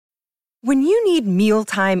When you need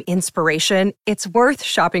mealtime inspiration, it's worth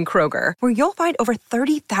shopping Kroger, where you'll find over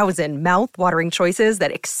 30,000 mouth-watering choices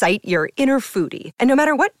that excite your inner foodie. And no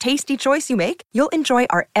matter what tasty choice you make, you'll enjoy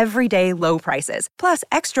our everyday low prices, plus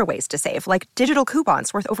extra ways to save, like digital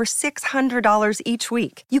coupons worth over $600 each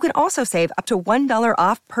week. You can also save up to $1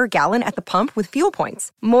 off per gallon at the pump with fuel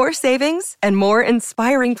points. More savings and more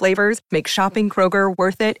inspiring flavors make shopping Kroger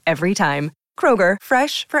worth it every time. Kroger,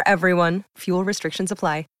 fresh for everyone. Fuel restrictions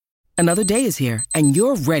apply. Another day is here, and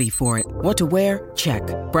you're ready for it. What to wear? Check.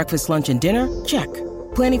 Breakfast, lunch, and dinner? Check.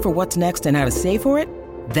 Planning for what's next and how to save for it?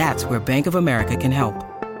 That's where Bank of America can help.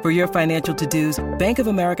 For your financial to-dos, Bank of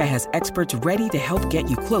America has experts ready to help get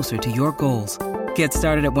you closer to your goals. Get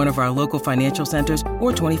started at one of our local financial centers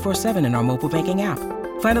or 24/7 in our mobile banking app.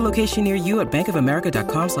 Find a location near you at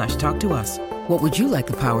bankofamerica.com/talktous. What would you like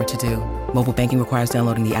the power to do? Mobile banking requires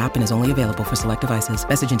downloading the app and is only available for select devices.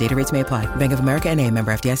 Message and data rates may apply. Bank of America N.A.,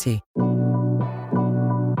 member FDIC.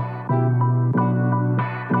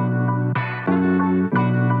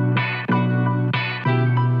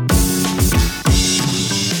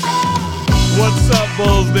 What's up,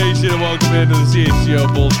 Bulls Nation, and welcome into the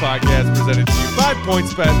CHGO Bulls podcast presented to you by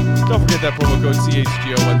PointsBet. Don't forget that promo code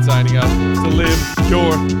CHGO when signing up to live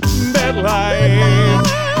your bet life.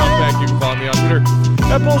 I'm Pack. You can follow me on Twitter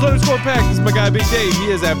at Bulls_Pack. This is my guy, Big Dave.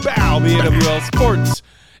 He is at Bow, BAWL Sports.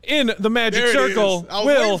 In the Magic Circle,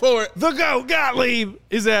 Will, the GOAT Gottlieb,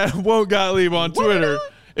 is at Won't Gottlieb on Twitter.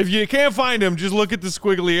 If you can't find him, just look at the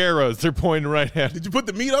squiggly arrows. They're pointing right at him. Did you put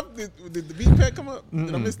the meat up? Did the meat pack come up?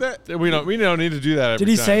 Did I miss that? We don't need to do that every time. Did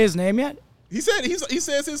he say his name yet? He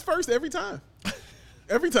says his first every time.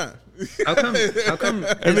 Every time. How come?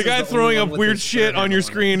 And the guy throwing up weird shit on your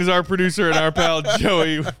screen is our producer and our pal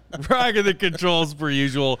Joey, rocking the controls per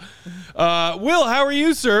usual. Will, how are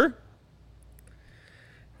you, sir?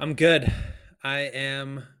 I'm good. I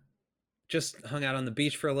am just hung out on the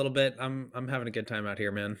beach for a little bit. I'm having a good time out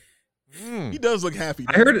here, man. He does look happy.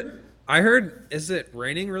 I heard. Is it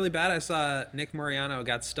raining really bad? I saw Nick Mariano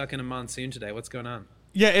got stuck in a monsoon today. What's going on?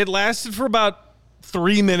 Yeah, it lasted for about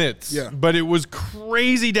 3 minutes. Yeah. But it was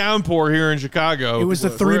crazy downpour here in Chicago. It was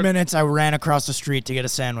the 3 minutes I ran across the street to get a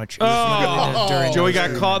sandwich. It was literally during Joey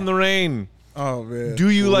got caught in the rain. Oh, man. Do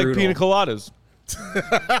you like pina coladas?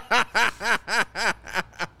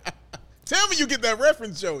 Tell me you get that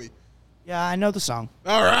reference, Joey. Yeah, I know the song.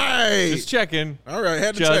 All right. Just checking. All right,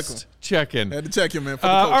 had to check him. Checking. Had to check him, man. For the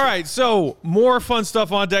all right, so more fun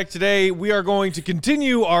stuff on deck today. We are going to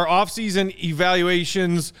continue our offseason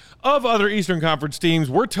evaluations of other Eastern Conference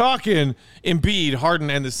teams. We're talking Embiid,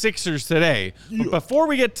 Harden, and the Sixers today. Yeah. But before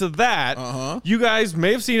we get to that, you guys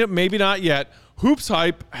may have seen it, maybe not yet. Hoops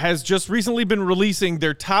Hype has just recently been releasing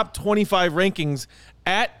their top 25 rankings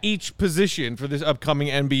at each position for this upcoming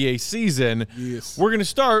NBA season. Yes. We're going to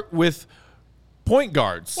start with point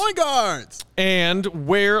guards. Point guards. And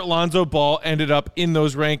where Lonzo Ball ended up in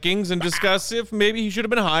those rankings and discuss if maybe he should have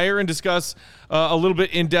been higher and discuss a little bit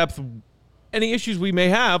in depth any issues we may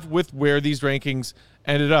have with where these rankings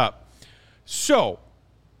ended up. So,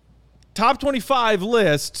 top 25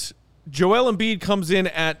 list, Joel Embiid comes in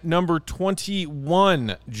at number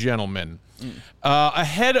 21, gentlemen.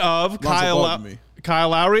 Ahead of Kyle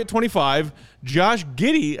Lowry at 25, Josh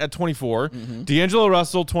Giddey at 24, D'Angelo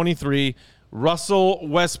Russell 23, Russell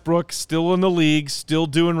Westbrook still in the league, still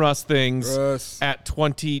doing Russ things at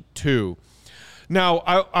 22. Now,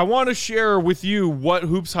 I want to share with you what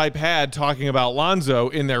Hoops Hype had talking about Lonzo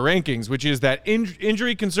in their rankings, which is that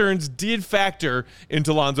injury concerns did factor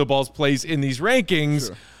into Lonzo Ball's place in these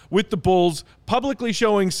rankings, with the Bulls publicly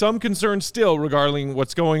showing some concern still regarding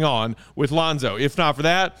what's going on with Lonzo. If not for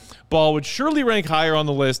that, Ball would surely rank higher on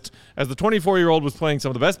the list, as the 24-year-old was playing some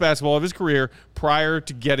of the best basketball of his career prior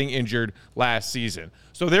to getting injured last season.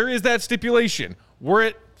 So there is that stipulation. Were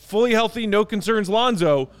it fully healthy, no concerns,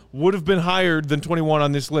 Lonzo would have been higher than 21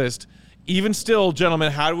 on this list. Even still,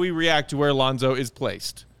 gentlemen, how do we react to where Lonzo is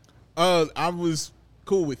placed? I was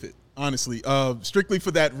cool with it, honestly. Strictly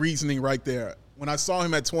for that reasoning right there. When I saw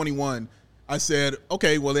him at 21, I said,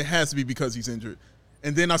 okay, well, it has to be because he's injured.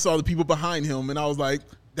 And then I saw the people behind him, and I was like,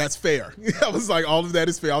 that's fair. I was like, all of that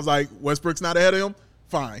is fair. I was like, Westbrook's not ahead of him?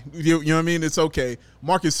 Fine. You know what I mean? It's okay.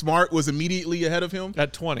 Marcus Smart was immediately ahead of him.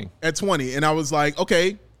 At 20. At 20. And I was like,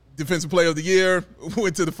 okay, Defensive Player of the Year,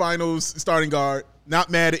 went to the finals, starting guard. Not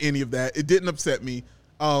mad at any of that. It didn't upset me.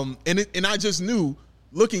 And I just knew,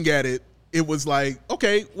 looking at it, it was like,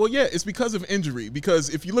 okay, well, yeah, it's because of injury. Because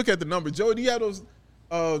if you look at the numbers, Joey, do you have those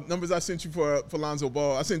numbers I sent you for Lonzo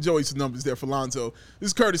Ball? I sent Joey some numbers there for Lonzo. This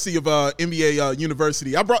is courtesy of NBA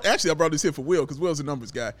University. I brought this here for Will because Will's a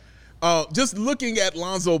numbers guy. Just looking at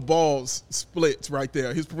Lonzo Ball's splits right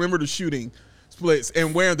there, his perimeter shooting splits,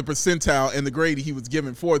 and wearing the percentile and the grade he was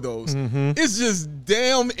given for those, it's just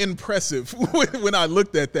damn impressive when I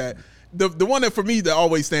looked at that. The one that for me that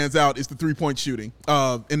always stands out is the 3-point shooting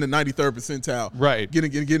in the 93rd percentile. Right.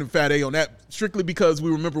 Getting fat A on that, strictly because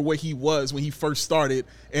we remember where he was when he first started,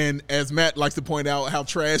 and as Matt likes to point out, how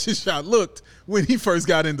trash his shot looked when he first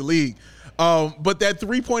got in the league. But that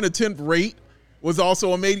 3-point attempt rate was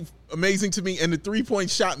also amazing to me, and the 3-point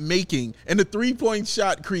shot making and the 3-point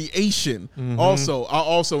shot creation I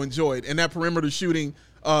also enjoyed, and that perimeter shooting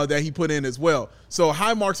that he put in as well. So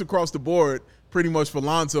high marks across the board pretty much for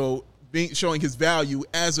Lonzo, showing his value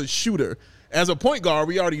as a shooter. As a point guard,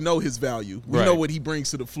 we already know his value. We know what he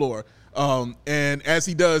brings to the floor. And as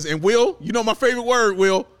he does, and Will, you know my favorite word,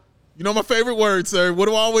 Will. You know my favorite word, sir. What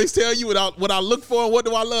do I always tell you? What I look for and what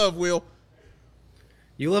do I love, Will?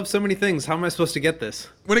 You love so many things. How am I supposed to get this?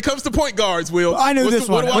 When it comes to point guards, Will. I knew this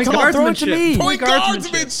one. Point Come on, throw it to me. Point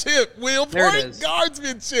guardsmanship, Will. Point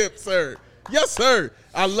guardsmanship, sir. Yes, sir.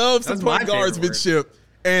 I love some point guardsmanship.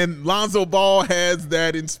 And Lonzo Ball has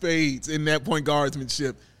that in spades, in that point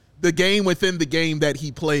guardsmanship. The game within the game that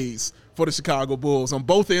he plays for the Chicago Bulls on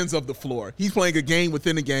both ends of the floor. He's playing a game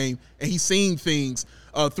within a game, and he's seeing things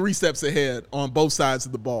 3 steps ahead on both sides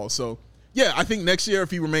of the ball. So, yeah, I think next year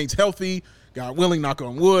if he remains healthy, God willing, knock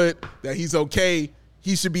on wood, that he's okay,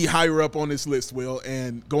 he should be higher up on this list, Will.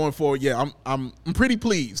 And going forward, yeah, I'm pretty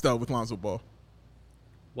pleased, though, with Lonzo Ball.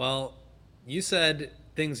 Well, you said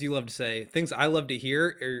things you love to say. Things I love to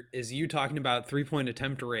hear is you talking about 3-point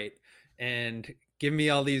attempt rate and give me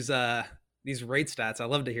all these rate stats. I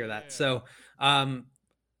love to hear that. So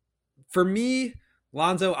for me,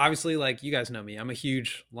 Lonzo, obviously, like you guys know me, I'm a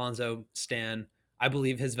huge Lonzo stan. I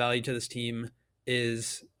believe his value to this team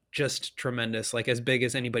is just tremendous, like as big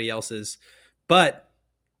as anybody else's. But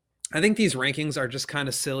I think these rankings are just kind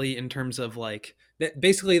of silly in terms of like,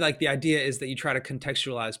 basically like the idea is that you try to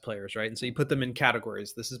contextualize players, right? And so you put them in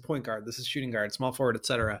categories. This is point guard, this is shooting guard, small forward,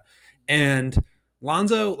 etc. And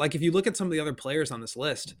Lonzo, like if you look at some of the other players on this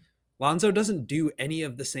list, Lonzo doesn't do any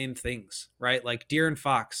of the same things, right? Like De'Aaron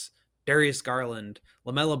Fox, Darius Garland,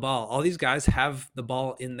 LaMelo Ball, all these guys have the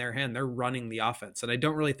ball in their hand. They're running the offense. And I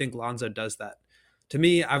don't really think Lonzo does that. To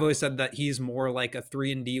me, I've always said that he's more like a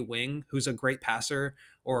 3-and-D wing who's a great passer,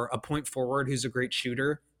 or a point forward who's a great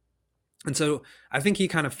shooter. And so I think he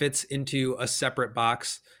kind of fits into a separate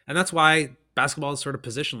box. And that's why basketball is sort of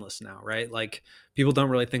positionless now, right? Like people don't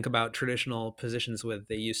really think about traditional positions with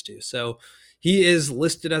they used to. So he is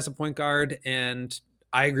listed as a point guard. And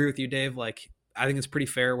I agree with you, Dave. Like, I think it's pretty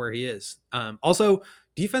fair where he is. Also,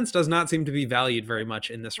 defense does not seem to be valued very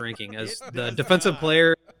much in this ranking, as the defensive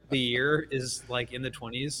player of the year is like in the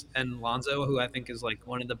 20s, and Lonzo, who I think is like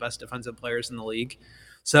one of the best defensive players in the league.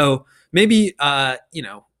 So maybe,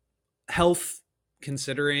 health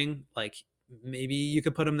considering, like maybe you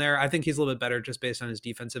could put him there. I think he's a little bit better just based on his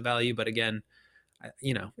defensive value. But again,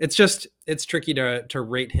 it's tricky to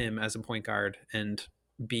rate him as a point guard and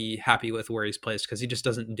be happy with where he's placed, because he just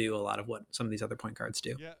doesn't do a lot of what some of these other point guards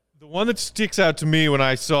do. Yeah, the one that sticks out to me when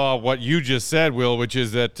I saw what you just said, Will, which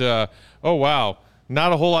is that, oh, wow,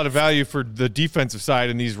 not a whole lot of value for the defensive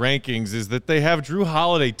side in these rankings, is that they have Drew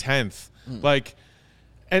Holiday 10th. Like,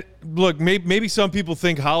 and look, maybe some people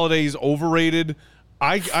think Holiday's overrated.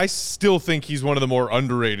 I still think he's one of the more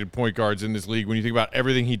underrated point guards in this league when you think about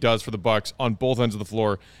everything he does for the Bucks on both ends of the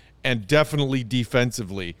floor, and definitely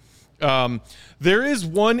defensively. There is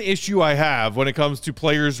one issue I have when it comes to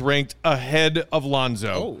players ranked ahead of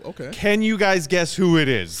Lonzo. Oh, okay. Can you guys guess who it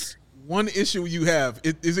is? One issue you have.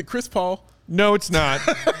 Is it Chris Paul? No, it's not.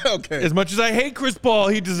 Okay. As much as I hate Chris Paul,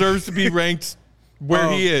 he deserves to be ranked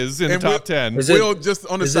where he is in the top 10. Will, just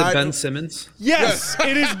on the is side. It Ben Simmons? Yes,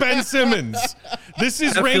 it is Ben Simmons. This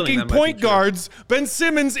is ranking point guards. Ben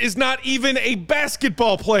Simmons is not even a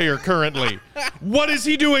basketball player currently. What is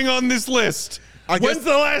he doing on this list? When's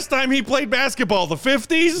the last time he played basketball? The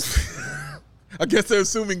 50s? I guess they're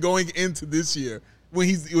assuming going into this year when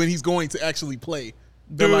he's going to actually play.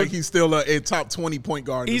 They're like he's still a top 20 point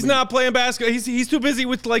guard. He's not playing basketball. He's too busy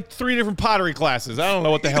with like 3 different pottery classes. I don't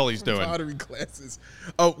know what the hell he's doing. Pottery classes.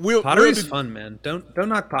 Pottery's fun, man. Don't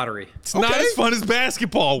knock pottery. It's not as fun as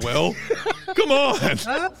basketball, Will. Come on.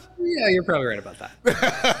 Yeah, you're probably right about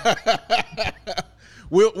that.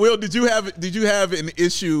 Will, did you have an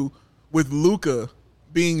issue with Luka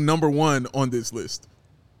being number 1 on this list?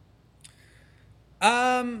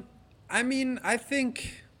 I mean, I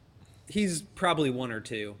think he's probably 1 or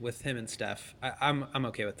 2 with him and Steph. I'm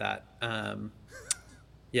okay with that.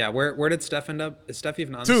 Yeah, where did Steph end up? Is Steph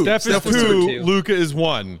even on? Two. Steph is Steph was 2, Luka is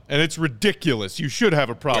 1, and it's ridiculous. You should have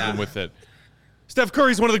a problem Yeah. with it. Steph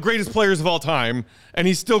Curry's one of the greatest players of all time, and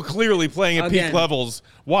he's still clearly playing at peak levels,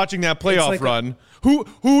 watching that playoff like run.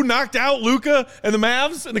 Who knocked out Luka and the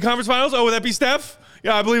Mavs in the conference finals? Oh, would that be Steph?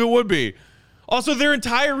 Yeah, I believe it would be. Also, their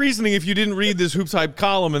entire reasoning, if you didn't read this Hoops Hype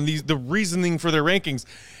column and the reasoning for their rankings,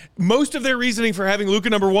 most of their reasoning for having Luka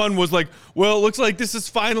number 1 was like, well, it looks like this is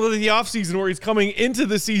finally the offseason where he's coming into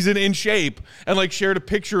the season in shape, and like shared a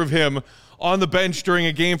picture of him on the bench during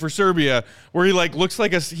a game for Serbia where he like looks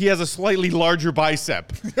like he has a slightly larger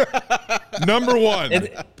bicep. Number 1.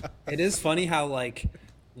 It is funny how like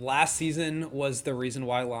last season was the reason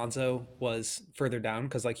why Lonzo was further down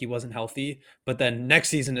because like he wasn't healthy, but then next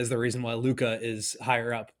season is the reason why Luka is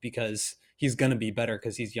higher up because he's gonna be better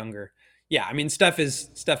because he's younger. Yeah, I mean Steph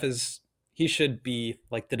is he should be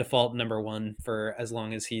like the default number 1 for as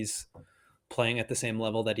long as he's playing at the same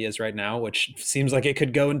level that he is right now, which seems like it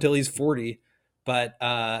could go until he's 40. But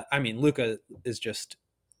I mean, Luka is just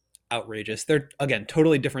outrageous. They're again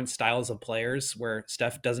totally different styles of players where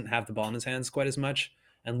Steph doesn't have the ball in his hands quite as much,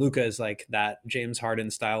 and Luka is like that James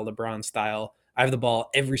Harden style, LeBron style. I have the ball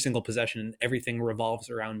every single possession, and everything revolves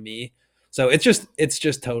around me. So it's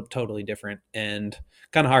just totally different and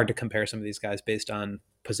kind of hard to compare some of these guys based on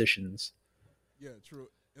positions. Yeah, true.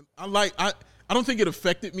 And I don't think it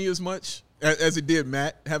affected me as much as it did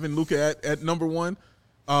Matt having Luka at number 1.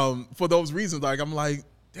 For those reasons, like I'm like,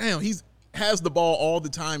 damn, he's has the ball all the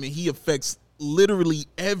time and he affects literally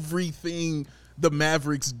everything the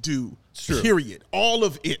Mavericks do. Sure. Period. All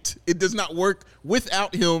of it. It does not work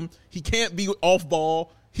without him. He can't be off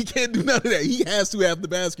ball. He can't do none of that. He has to have the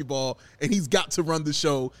basketball, and he's got to run the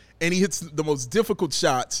show. And he hits the most difficult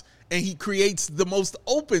shots, and he creates the most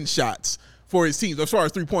open shots for his teams as far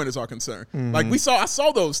as three-pointers are concerned. Like I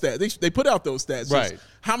saw those stats. They put out those stats. Right. Just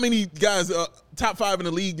how many guys, top 5 in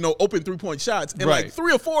the league, open three-point shots, and Right. like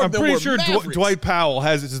 3 or 4 of them were I'm pretty sure Dwight Powell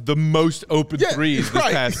has the most open threes this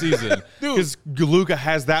right. past season Dude. because Luka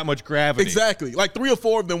has that much gravity. Exactly. Like 3 or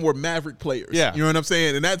 4 of them were Maverick players. Yeah. You know what I'm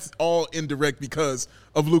saying? And that's all indirect because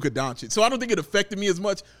of Luka Doncic. So I don't think it affected me as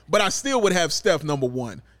much, but I still would have Steph number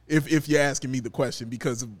 1 if you're asking me the question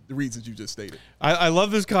because of the reasons you just stated. I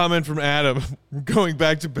love this comment from Adam going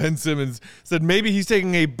back to Ben Simmons. Said maybe he's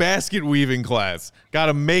taking a basket weaving class. Got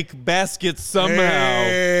to make baskets somehow.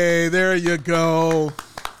 Hey, there you go.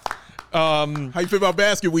 How you feel about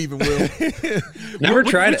basket weaving, Will? Never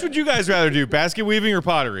tried Which it. would you guys rather do, basket weaving or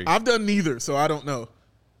pottery? I've done neither, so I don't know.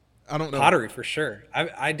 Pottery for sure.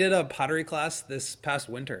 I did a pottery class this past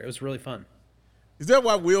winter. It was really fun. Is that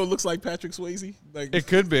why Will looks like Patrick Swayze? Like, It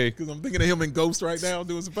could be. because I'm thinking of him in Ghost right now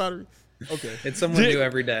doing some pottery. Okay. It's someone new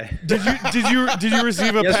every day. Did you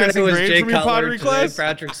receive a Yesterday passing was grade Jay from your Cutler, pottery today class?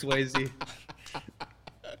 Patrick Swayze.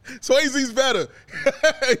 Swayze's better.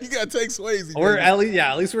 You got to take Swayze. Or baby.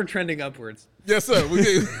 at least we're trending upwards. Yes, sir.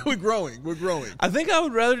 We're growing. We're growing. I think I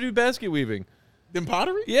would rather do basket weaving. Then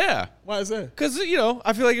pottery? Yeah. Why is that? Because,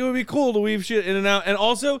 I feel like it would be cool to weave shit in and out. And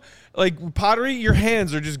also, like, pottery, your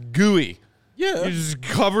hands are just gooey. Yeah. You're just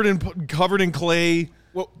covered in clay.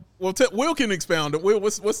 Well, Will can expound. Will,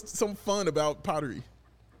 what's some fun about pottery?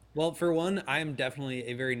 Well, for one, I am definitely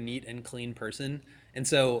a very neat and clean person. And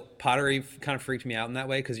so pottery kind of freaked me out in that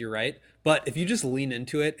way because you're right. But if you just lean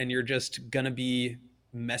into it and you're just going to be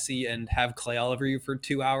messy and have clay all over you for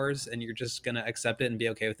 2 hours and you're just going to accept it and be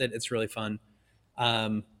okay with it, it's really fun.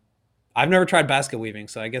 I've never tried basket weaving,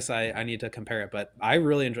 so I guess I need to compare it. But I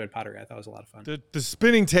really enjoyed pottery. I thought it was a lot of fun. The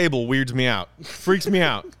spinning table weirds me out. Freaks me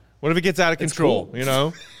out. What if it gets out of control,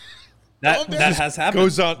 cool. That has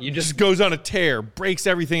happened. Goes on a tear, breaks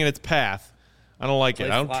everything in its path. I don't like it.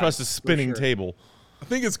 Play I don't flat, trust a spinning for sure. table. I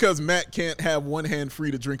think it's because Matt can't have one hand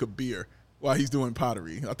free to drink a beer while he's doing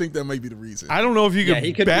pottery. I think that may be the reason. I don't know if you Yeah, he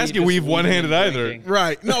could could be basket just weave weaving one-handed and either. drinking.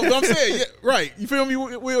 Right. No, but I'm saying, yeah, right. You feel me,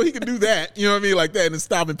 Will? He can do that, you know what I mean, like that, and then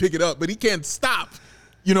stop and pick it up. But he can't stop,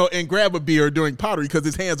 and grab a beer during pottery because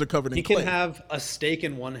his hands are covered in He clay. can have a steak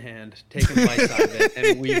in one hand, taking bites out of it,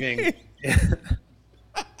 and weaving.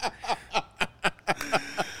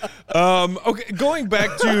 Okay, going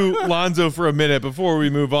back to Lonzo for a minute before we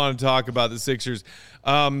move on and talk about the Sixers.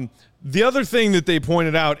 The other thing that they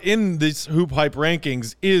pointed out in this Hoop Hype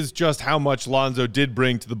rankings is just how much Lonzo did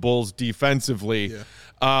bring to the Bulls defensively.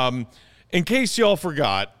 Yeah. In case y'all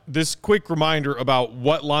forgot, this quick reminder about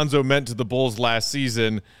what Lonzo meant to the Bulls last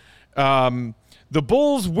season. The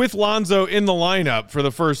Bulls with Lonzo in the lineup for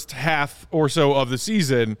the first half or so of the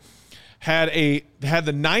season had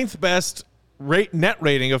the ninth best net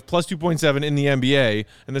rating of plus 2.7 in the NBA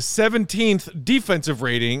and the 17th defensive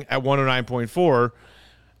rating at 109.4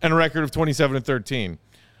 and a record of 27-13.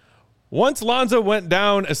 Once Lonzo went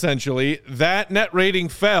down, essentially, that net rating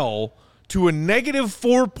fell to a negative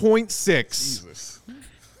 4.6. Jesus.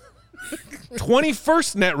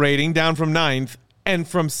 21st net rating down from 9th, and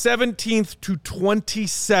from 17th to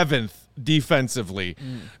 27th defensively,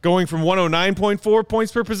 going from 109.4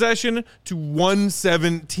 points per possession to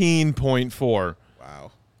 117.4.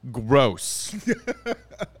 Wow. Gross.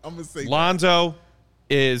 I'm gonna say Lonzo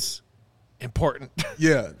is important.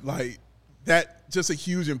 Yeah, like that, just a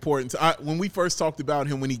huge importance. When we first talked about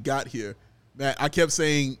him when he got here, Matt, I kept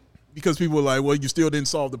saying, because people were like, well, you still didn't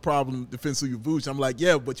solve the problem defensively with Vooch. I'm like,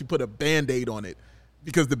 yeah, but you put a Band-Aid on it,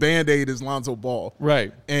 because the Band-Aid is Lonzo Ball.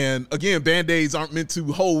 Right. And again, Band-Aids aren't meant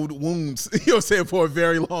to hold wounds, you know what I'm saying, for a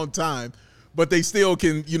very long time, but they still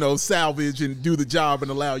can, salvage and do the job and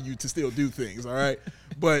allow you to still do things, all right?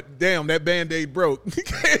 But damn, that Band-Aid broke.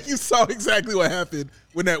 You saw exactly what happened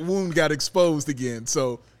when that wound got exposed again.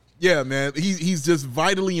 So, yeah, man, he's just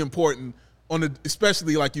vitally important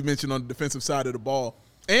especially like you mentioned, on the defensive side of the ball.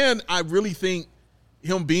 And I really think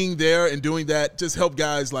him being there and doing that just helped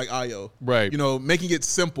guys like Ayo. Right. Making it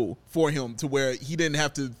simple for him to where he didn't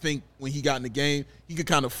have to think when he got in the game. He could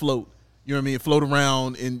kind of float. You know what I mean? Float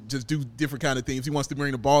around and just do different kind of things. If he wants to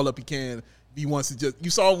bring the ball up, he can. If he wants to just –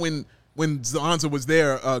 you saw when Lonzo was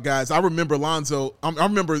there, guys, I remember I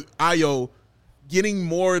remember Ayo getting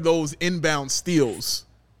more of those inbound steals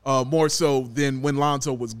more so than when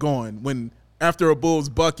Lonzo was gone. When after a Bulls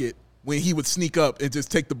bucket, when he would sneak up and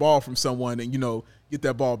just take the ball from someone and, get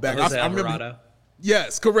that ball back. I remember.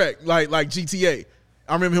 Yes, correct. Like GTA.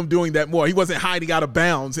 I remember him doing that more. He wasn't hiding out of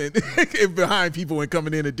bounds and behind people and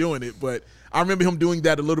coming in and doing it. But I remember him doing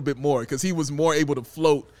that a little bit more because he was more able to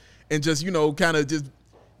float and just, kind of just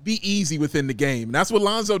be easy within the game. And that's what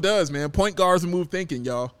Lonzo does, man. Point guards move thinking,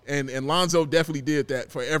 y'all. And Lonzo definitely did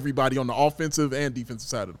that for everybody on the offensive and defensive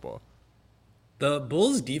side of the ball. The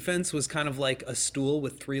Bulls' defense was kind of like a stool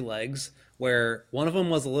with three legs, where one of them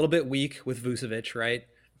was a little bit weak with Vucevic, right?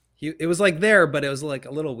 It was like there, but it was like a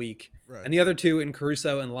little weak. Right. And the other two, in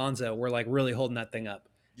Caruso and Lonzo, were like really holding that thing up.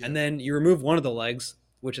 Yeah. And then you remove one of the legs,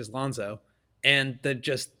 which is Lonzo, and the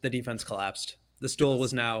defense collapsed. The stool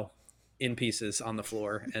was now in pieces on the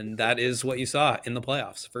floor, and that is what you saw in the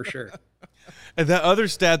playoffs for sure. And that other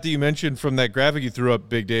stat that you mentioned from that graphic you threw up,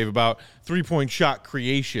 Big Dave, about three-point shot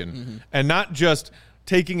creation, and not just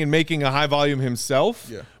taking and making a high volume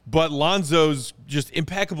himself, but Lonzo's just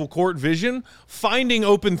impeccable court vision, finding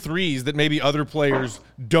open threes that maybe other players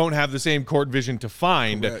don't have the same court vision to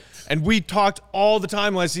find. Correct. And we talked all the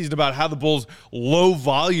time last season about how the Bulls' low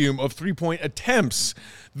volume of three-point attempts,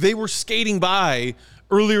 they were skating by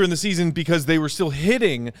earlier in the season because they were still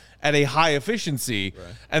hitting at a high efficiency. Right.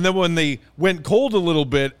 And then when they went cold a little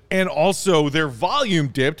bit and also their volume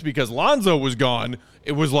dipped because Lonzo was gone,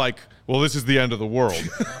 it was like, well, this is the end of the world.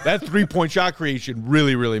 That three-point shot creation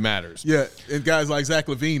really, really matters. Yeah, and guys like Zach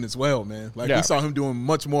LaVine as well, man. Like, we saw him doing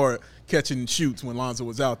much more catch and shoots when Lonzo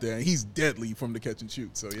was out there, and he's deadly from the catch and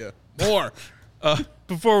shoot. So, yeah, more.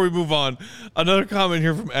 Before we move on, another comment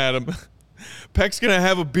here from Adam. Peck's going to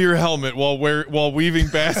have a beer helmet while weaving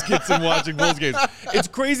baskets and watching Bulls games. It's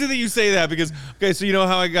crazy that you say that because, okay, so you know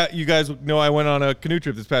how you guys know I went on a canoe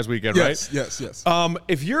trip this past weekend, right? Yes.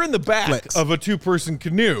 If you're in the back of a two-person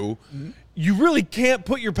canoe, you really can't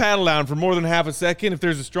put your paddle down for more than half a second if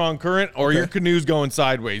there's a strong current or your canoe's going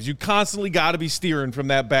sideways. You constantly got to be steering from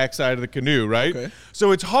that backside of the canoe, right? Okay.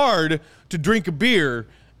 So it's hard to drink a beer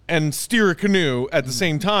and steer a canoe at the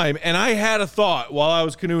same time. And I had a thought while I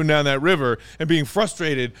was canoeing down that river and being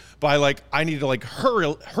frustrated by, like, I need to, like,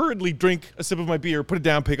 hurriedly drink a sip of my beer, put it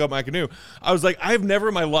down, pick up my canoe. I was like, I've never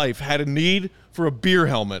in my life had a need for a beer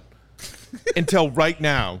helmet until right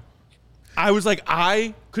now. I was like,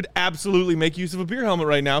 I could absolutely make use of a beer helmet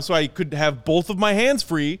right now so I could have both of my hands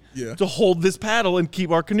free to hold this paddle and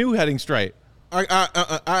keep our canoe heading straight.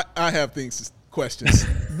 I have questions.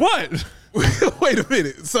 What? Wait a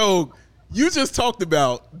minute. So you just talked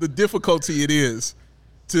about the difficulty it is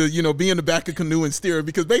to, be in the back of a canoe and steer,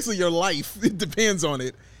 because basically your life, it depends on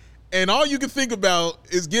it. And all you can think about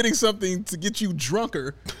is getting something to get you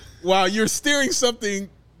drunker while you're steering something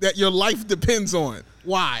that your life depends on.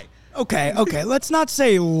 Why? Okay. Let's not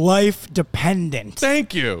say life dependent.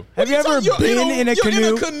 Thank you. Have you ever been in a canoe? You're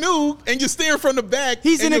in a canoe and you're steering from the back.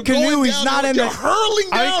 He's in a canoe. He's not in the hurling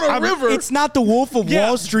down a river. It's not the Wolf of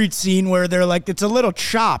Wall Street scene where they're like, it's a little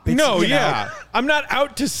chop. It's, I'm not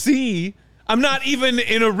out to sea. I'm not even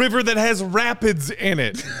in a river that has rapids in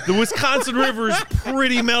it. The Wisconsin River is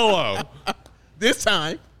pretty mellow. This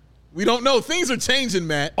time. We don't know. Things are changing,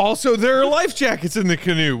 Matt. Also, there are life jackets in the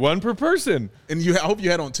canoe, one per person. And I hope you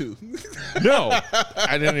had on 2. No,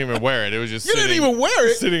 I didn't even wear it. It was just You didn't even wear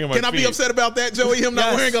it. Sitting on my Can I feet. be upset about that, Joey? Him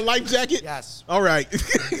not Yes. wearing a life jacket? Yes. All right.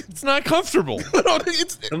 It's not comfortable.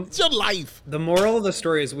 it's your life. The moral of the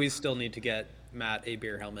story is we still need to get Matt a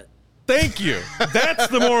beer helmet. Thank you. That's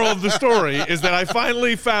the moral of the story, is that I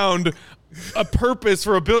finally found a purpose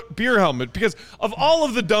for a beer helmet, because of all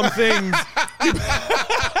of the dumb things.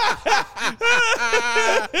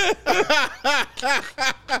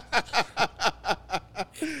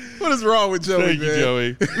 What is wrong with Joey, Thank man? you,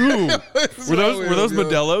 Joey. Ooh, were those Joey?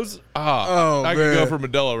 Modelo's? Oh, I could man. go for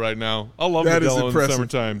Modelo right now. I love That is Modelo in the impressive.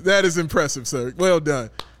 summertime. That is impressive, sir. Well done.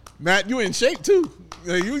 Matt, you in shape, too.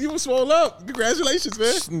 You were swole up. Congratulations,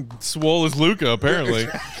 man. Swole as Luca, apparently.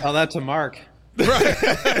 Tell that to Mark.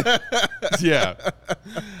 Yeah.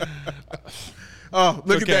 Oh,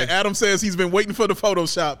 look Okay. at that. Adam says he's been waiting for the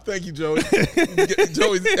Photoshop. Thank you, Joey.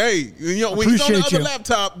 Joey, hey, when he's on the Appreciate other you.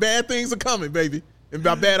 laptop, bad things are coming, baby. And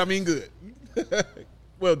by bad, I mean good.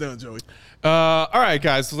 Well done, Joey. All right,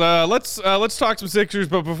 guys. Let's talk some Sixers.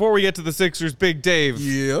 But before we get to the Sixers, Big Dave,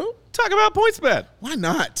 Yeah. talk about PointsBet. Why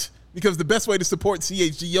not? Because the best way to support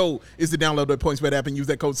CHGO is to download the PointsBet app and use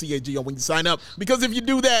that code CHGO when you sign up. Because if you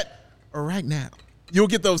do that right now, you'll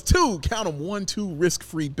get those 2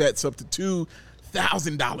 risk-free bets up to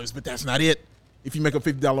 $2,000. But that's not it. If you make a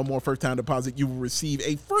 $50 or more first-time deposit, you will receive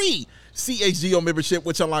a free CHGO membership,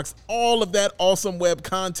 which unlocks all of that awesome web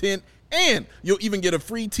content. And you'll even get a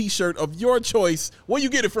free T-shirt of your choice. Where you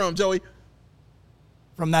get it from, Joey?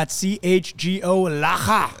 From that CHGO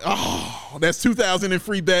Laha. Oh, that's 2,000 in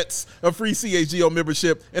free bets, a free CHGO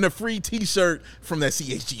membership, and a free T-shirt from that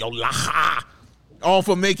CHGO Laha. All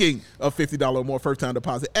for making a $50 or more first-time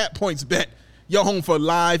deposit at PointsBet. Your home for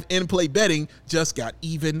live in-play betting just got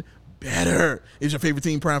even better. Is your favorite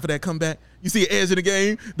team primed for that comeback? You see an edge in the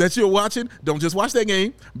game that you're watching? Don't just watch that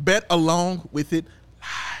game. Bet along with it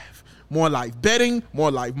live. More live betting,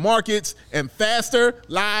 more live markets, and faster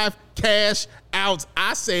live cash outs.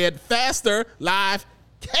 I said faster live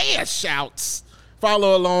cash outs.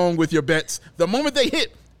 Follow along with your bets the moment they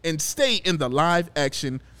hit and stay in the live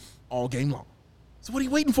action all game long. So what are you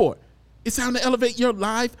waiting for? It's time to elevate your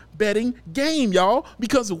live betting game, y'all,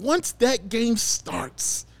 because once that game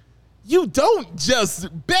starts, you don't just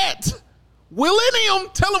bet.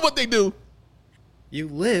 Willennium, tell them what they do. You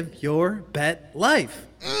live your bet life.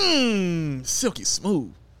 Silky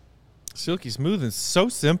smooth. Silky smooth and so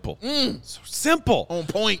simple. So simple. On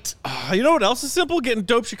point. You know what else is simple? Getting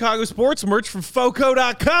dope Chicago sports merch from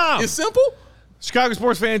Foco.com. It's simple? Chicago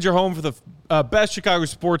sports fans, your home for the best Chicago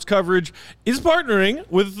sports coverage, is partnering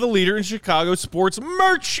with the leader in Chicago sports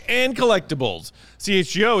merch and collectibles.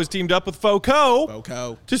 CHGO has teamed up with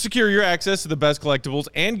Foco to secure your access to the best collectibles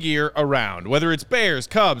and gear around. Whether it's Bears,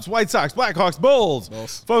 Cubs, White Sox, Blackhawks, Bulls,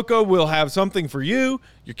 Foco will have something for you,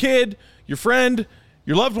 your kid, your friend,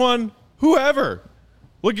 your loved one, whoever.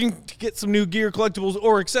 Looking to get some new gear, collectibles,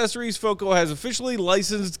 or accessories, Foco has officially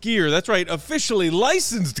licensed gear. That's right, officially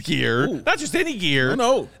licensed gear. Ooh. Not just any gear.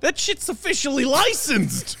 No. That shit's officially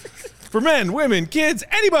licensed. For men, women, kids,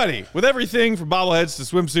 anybody. With everything from bobbleheads to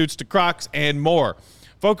swimsuits to Crocs and more.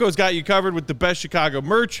 Foco's got you covered with the best Chicago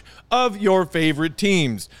merch of your favorite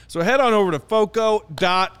teams. So head on over to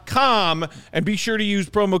Foco.com and be sure to use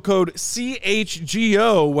promo code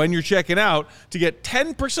CHGO when you're checking out to get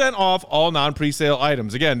 10% off all non-presale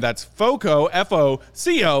items. Again, that's Foco, Foco.com,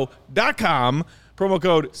 promo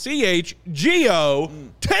code CHGO,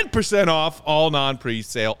 10% off all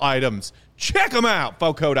non-presale items. Check them out,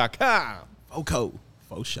 Foco.com. Foco.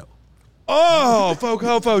 Faux show. Oh,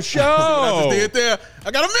 Foco show. I just did there.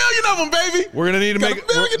 I got 1 million of them, baby. We're gonna need to Got make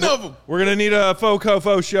 1 million of them. We're gonna need a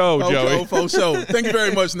Foco show, Joey. Foco, faux show. Thank you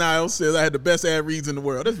very much, Niles. Says I had the best ad reads in the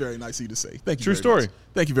world. That's very nice of you to say. Thank you. True very story. much.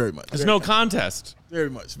 Thank you very much. There's Very no kind. contest. Very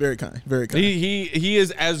much. Very kind. Very kind. He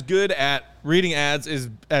is as good at reading ads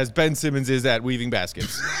as Ben Simmons is at weaving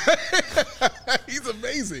baskets. He's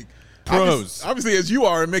amazing. Pros. Obviously, as you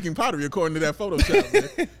are in making pottery, according to that Photoshop. Man.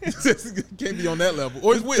 Can't be on that level.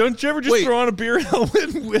 Or Don't you ever just throw on a beer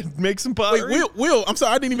helmet and make some pottery? Wait, Will, I'm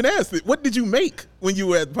sorry, I didn't even ask it. What did you make when you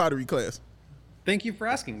were at pottery class? Thank you for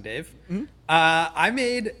asking, Dave. I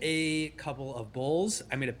made a couple of bowls.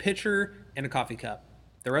 I made a pitcher and a coffee cup.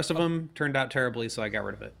 The rest of them turned out terribly, so I got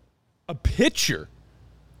rid of it. A pitcher?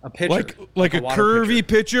 A pitcher. Like a water curvy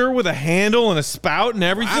pitcher with a handle and a spout and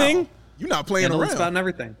everything? Wow. You're not playing Handle and around. spout and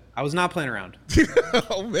everything. I was not playing around.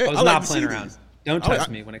 Oh, man. I was like not to playing see around. these. Don't touch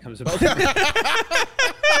me when it comes to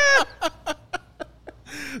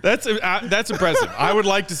That's impressive. I would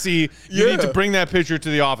like to see. You need to bring that picture to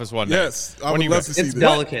the office one day. Yes, I would love to see It's this.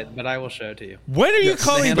 delicate, but I will show it to you. When are you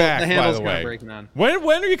coming back? The By handle's the kinda way, breaking on.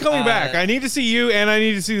 when are you coming back? I need to see you, and I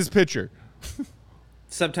need to see this picture.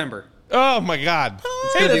 September. Oh my God!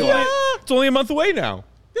 gonna be that's- light. it's only a month away now.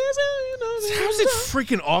 How's it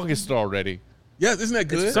freaking August already? Yeah, isn't that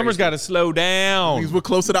good? Summer's got to slow down. Means we're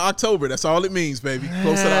closer to October. That's all it means, baby.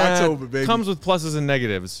 Closer to October, baby. Comes with pluses and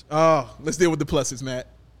negatives. Oh, let's deal with the pluses, Matt.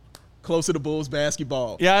 Closer to Bulls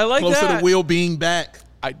basketball. Yeah, I like closer that. to Will being back.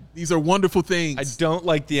 I These are wonderful things. I don't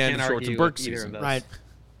like the end Can't of Shorts argue and Burke with either of season. those. Right.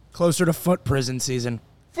 Closer to foot prison season.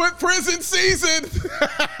 Foot prison season.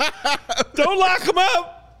 Don't lock him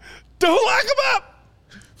up. Don't lock him up.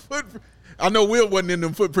 Foot, I know Will wasn't in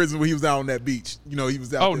them foot prison when he was out on that beach. You know, he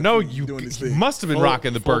was out. Oh there no, doing his you thing. must have been Full-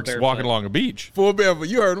 rocking the full Burks barefoot. walking along a beach. Full barefoot.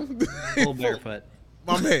 You heard him. Full barefoot.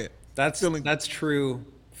 My man. That's true.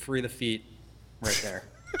 Free the feet, right there.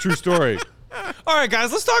 True story. All right,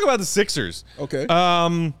 guys, let's talk about the Sixers. Okay.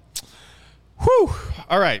 Whew.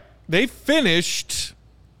 All right. They finished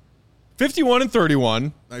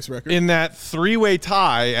 51-31 Nice record. in that three-way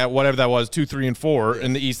tie at whatever that was, 2, 3, and 4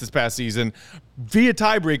 in the East this past season. Via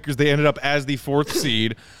tiebreakers, they ended up as the 4th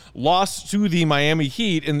seed, lost to the Miami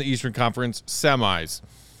Heat in the Eastern Conference semis.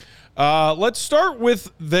 Let's start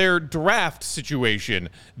with their draft situation.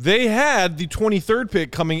 They had the 23rd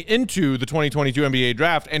pick coming into the 2022 NBA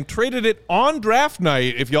draft and traded it on draft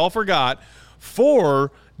night, if y'all forgot,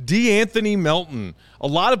 for DeAnthony Melton. A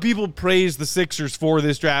lot of people praised the Sixers for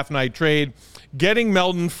this draft night trade. Getting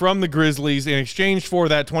Melton from the Grizzlies in exchange for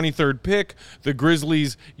that 23rd pick, the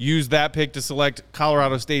Grizzlies used that pick to select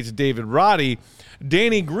Colorado State's David Roddy.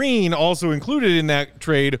 Danny Green, also included in that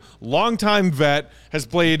trade, longtime vet, has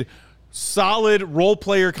played solid role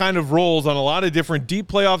player kind of roles on a lot of different deep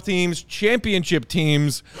playoff teams, championship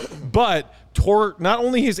teams, but tore not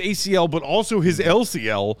only his ACL but also his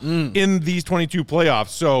LCL in these 22 playoffs.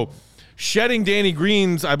 So shedding Danny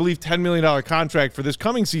Green's, I believe, $10 million contract for this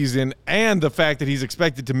coming season and the fact that he's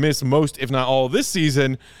expected to miss most, if not all, of this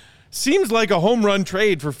season seems like a home run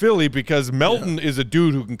trade for Philly because Melton is a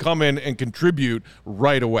dude who can come in and contribute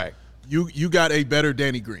right away. You got a better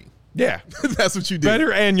Danny Green. Yeah. That's what you did.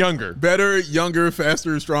 Better and younger. Better, younger,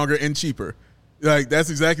 faster, stronger, and cheaper. Like, that's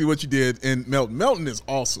exactly what you did in Melton. Melton is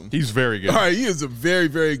awesome. He's very good. All right, he is a very,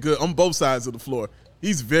 very good on both sides of the floor.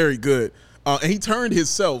 He's very good. And he turned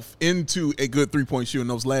himself into a good three-point shooter in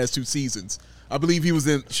those last 2 seasons. I believe he was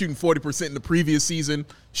shooting 40% in the previous season,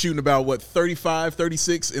 shooting about, 35,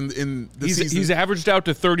 36 in the season. He's averaged out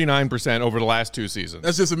to 39% over the last 2 seasons.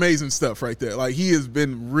 That's just amazing stuff right there. Like, he has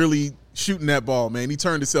been really shooting that ball, man. He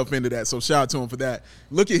turned himself into that, so shout out to him for that.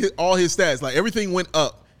 Look at all his stats. Like, everything went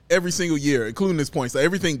up every single year, including his points. Like,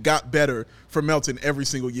 everything got better for Melton every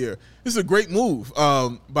single year. This is a great move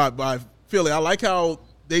by Philly. I like how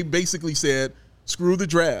they basically said, screw the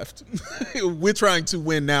draft. We're trying to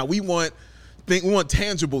win now. We want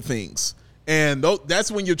tangible things. And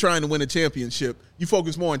that's when you're trying to win a championship. You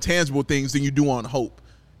focus more on tangible things than you do on hope.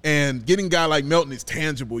 And getting a guy like Melton is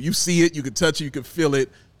tangible. You see it, you can touch it, you can feel it,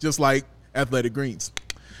 just like Athletic Greens.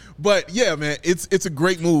 But, yeah, man, it's a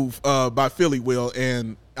great move by Philly, Will,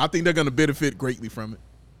 and I think they're going to benefit greatly from it.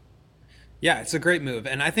 Yeah, it's a great move.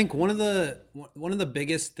 And I think one of the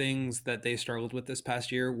biggest things that they struggled with this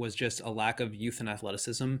past year was just a lack of youth and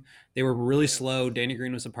athleticism. They were really slow. Danny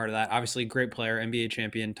Green was a part of that. Obviously, great player, NBA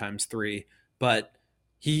champion ×3, but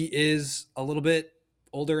he is a little bit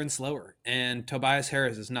older and slower. And Tobias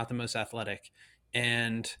Harris is not the most athletic.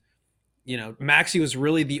 And, Maxey was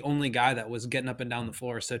really the only guy that was getting up and down the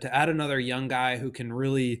floor. So to add another young guy who can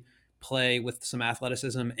really play with some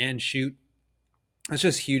athleticism and shoot, that's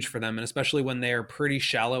just huge for them. And especially when they are pretty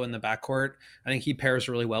shallow in the backcourt, I think he pairs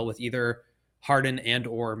really well with either Harden and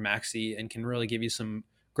or Maxey and can really give you some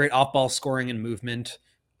great off-ball scoring and movement,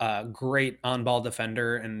 great on-ball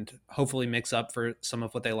defender, and hopefully mix up for some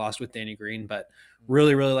of what they lost with Danny Green. But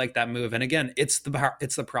really, really like that move. And again, it's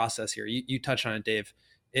the process here. You touched on it, Dave.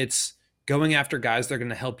 It's going after guys that are going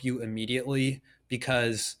to help you immediately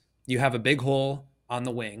because you have a big hole on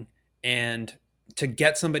the wing, and to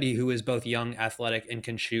get somebody who is both young, athletic, and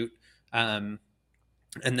can shoot, and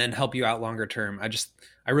then help you out longer term.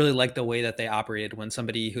 I really like the way that they operated when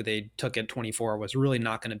somebody who they took at 24 was really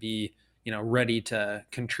not going to be, ready to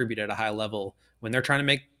contribute at a high level when they're trying to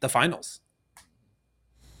make the finals.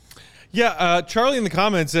 Yeah, Charlie in the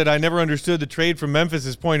comments said, I never understood the trade from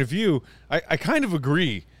Memphis' point of view. I kind of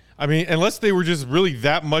agree. I mean, unless they were just really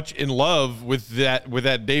that much in love with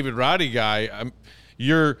that David Roddy guy,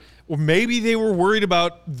 Maybe they were worried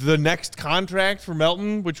about the next contract for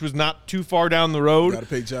Melton, which was not too far down the road. Got to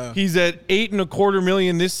pay Ja. He's at $8.25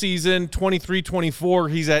 million this season, 23-24.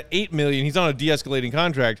 He's at $8 million. He's on a de-escalating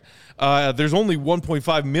contract. There's only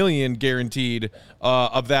 $1.5 million guaranteed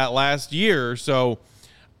of that last year. So,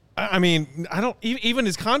 I mean, I don't even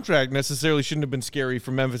his contract necessarily shouldn't have been scary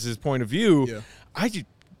from Memphis's point of view. Yeah.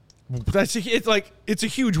 It's a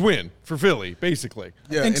huge win for Philly, basically.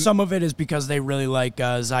 Yeah, I think some of it is because they really like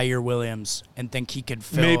Zaire Williams and think he could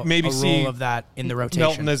fill maybe a see role of that in the rotation.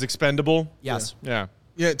 Melton as expendable. Yes. Yeah.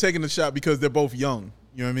 Yeah, taking the shot because they're both young.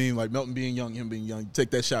 You know what I mean? Like Melton being young, him being young. Take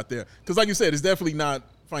that shot there. Because like you said, it's definitely not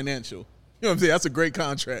financial. You know what I'm saying? That's a great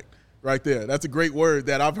contract right there. That's a great word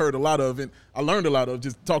that I've heard a lot of, and I learned a lot of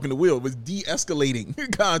just talking to Will. It was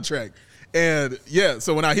de-escalating contract. And, yeah,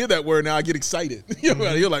 so when I hear that word now, I get excited. You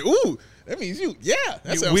know, you're like, ooh, that means you. Yeah.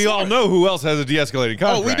 We all know who else has a de-escalating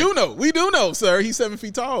contract. Oh, we do know. We do know, sir. He's 7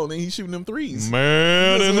 feet tall, and he's shooting them threes.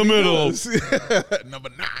 Man in the middle. Number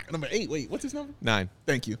 9. Number 8. Wait, what's his number? 9.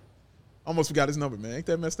 Thank you. Almost forgot his number, man. Ain't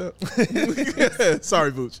that messed up?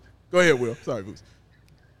 Sorry, Vooch. Go ahead, Will. Sorry, Vooch.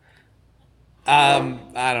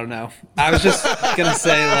 I don't know. I was just gonna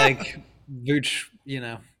say like Vooch.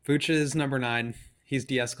 Vooch is number 9. He's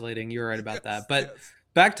de-escalating. You're right about that. But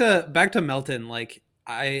back to Melton. Like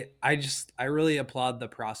I really applaud the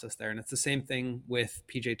process there, and it's the same thing with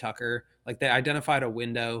PJ Tucker. Like they identified a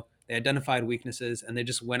window, they identified weaknesses, and they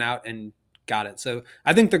just went out and got it. So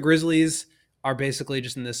I think the Grizzlies are basically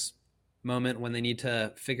just in this moment when they need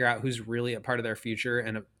to figure out who's really a part of their future,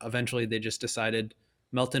 and eventually they just decided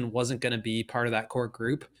Melton wasn't going to be part of that core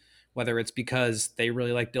group, whether it's because they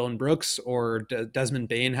really like Dylan Brooks or Desmond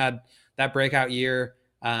Bane had that breakout year.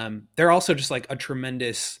 They're also just like a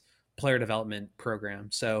tremendous player development program.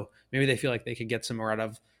 So maybe they feel like they could get some more out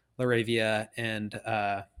of LaRavia and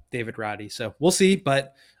David Roddy. So we'll see.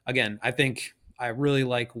 But again, I think I really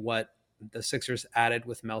like what the Sixers added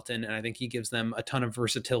with Melton, and I think he gives them a ton of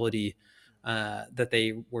versatility that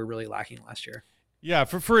they were really lacking last year. Yeah,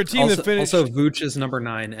 for a team that finished... Also, Vooch is number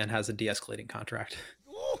 9 and has a de-escalating contract.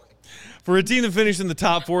 For a team that finished in the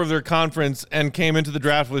top 4 of their conference and came into the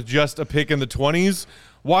draft with just a pick in the 20s,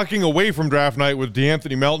 walking away from draft night with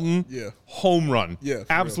DeAnthony Melton, home run. Yeah,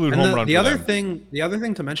 absolute home run. The other thing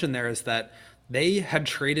to mention there is that they had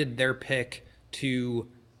traded their pick to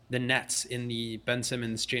the Nets in the Ben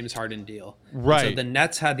Simmons, James Harden deal. Right. So the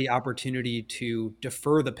Nets had the opportunity to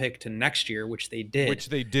defer the pick to next year, which they did.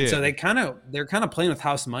 So they're kind of playing with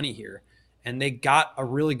house money here, and they got a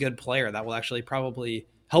really good player that will actually probably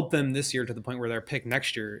help them this year to the point where their pick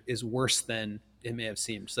next year is worse than it may have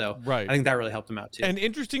seemed. So I think that really helped them out too. An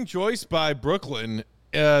interesting choice by Brooklyn,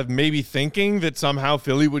 maybe thinking that somehow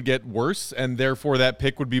Philly would get worse and therefore that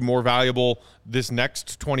pick would be more valuable this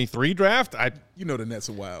next 23 draft. You know the Nets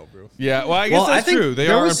are wild, bro. Yeah, well, I guess that's true. They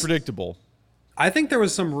are unpredictable. I think there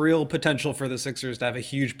was some real potential for the Sixers to have a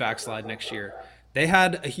huge backslide next year. They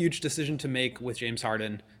had a huge decision to make with James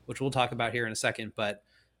Harden, which we'll talk about here in a second, but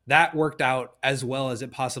that worked out as well as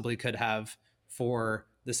it possibly could have for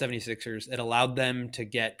the 76ers. It allowed them to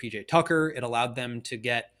get PJ Tucker. It allowed them to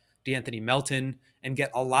get DeAnthony Melton and get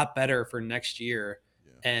a lot better for next year.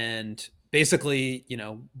 Yeah. And basically,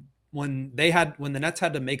 when the Nets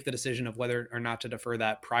had to make the decision of whether or not to defer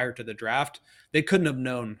that prior to the draft, they couldn't have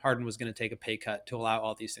known Harden was going to take a pay cut to allow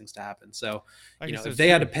all these things to happen. So, if they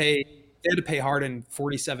had to pay Harden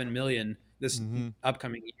 $47 million this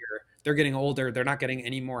upcoming year, they're getting older. They're not getting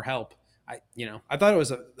any more help. I thought it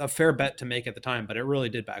was a fair bet to make at the time, but it really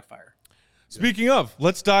did backfire. Speaking of,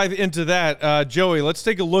 let's dive into that. Joey, let's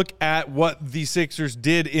take a look at what the Sixers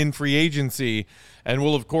did in free agency. And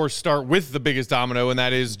we'll, of course, start with the biggest domino, and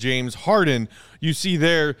that is James Harden. You see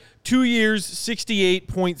there, 2 years,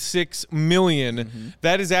 $68.6 million. Mm-hmm.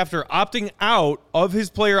 That is after opting out of his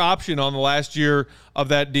player option on the last year of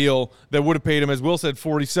that deal that would have paid him, as Will said,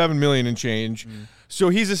 $47 million and change. Mm-hmm. So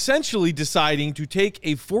he's essentially deciding to take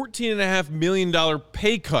a $14.5 million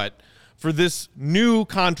pay cut for this new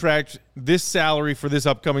contract, this salary for this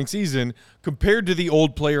upcoming season, compared to the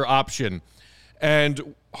old player option.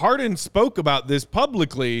 And Harden spoke about this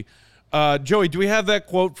publicly. Joey, do we have that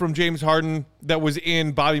quote from James Harden that was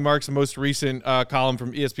in Bobby Marks' most recent column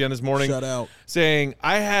from ESPN this morning? Shout out. Saying,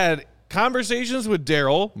 I had conversations with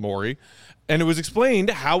Daryl Morey, and it was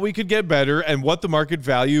explained how we could get better and what the market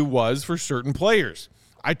value was for certain players.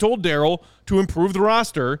 I told Daryl to improve the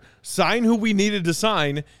roster, sign who we needed to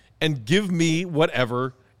sign, and give me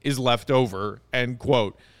whatever is left over, end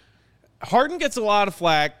quote. Harden gets a lot of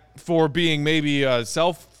flack for being maybe a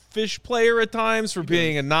selfish player at times, for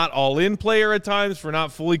being a not all-in player at times, for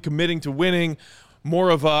not fully committing to winning. more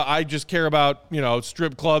of a I just care about,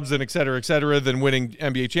 strip clubs and et cetera, than winning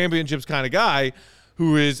NBA championships kind of guy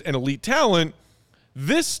who is an elite talent.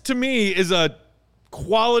 This, to me, is a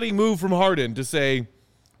quality move from Harden to say,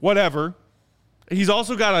 whatever. He's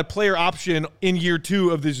also got a player option in year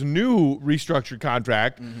 2 of this new restructured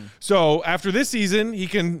contract. Mm-hmm. So after this season, he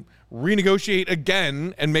can renegotiate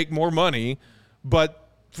again and make more money. But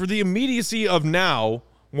for the immediacy of now,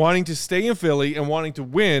 wanting to stay in Philly and wanting to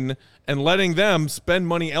win and letting them spend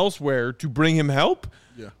money elsewhere to bring him help,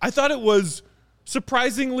 I thought it was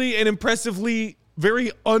surprisingly and impressively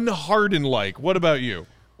very un-Harden-like. What about you?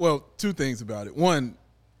 Well, 2 things about it. One,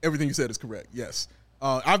 everything you said is correct, yes.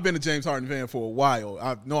 I've been a James Harden fan for a while.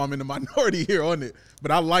 I know I'm in the minority here on it, but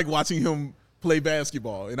I like watching him play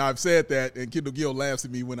basketball. And I've said that, and Kendall Gill laughs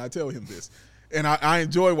at me when I tell him this. And I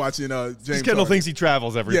enjoy watching James Harden. Kendall thinks he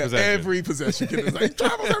travels every possession. Every possession. Kendall's like, he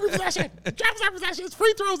travels every possession. He travels every possession. It's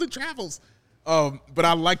free throws and travels. But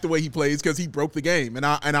I like the way he plays because he broke the game. And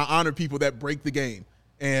I honor people that break the game.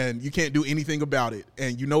 And you can't do anything about it.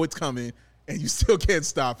 And you know it's coming, and you still can't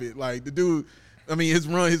stop it. Like, the dude,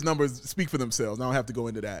 his numbers speak for themselves. I don't have to go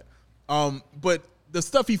into that. But the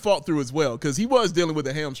stuff he fought through as well, because he was dealing with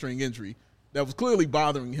a hamstring injury that was clearly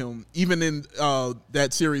bothering him, even in that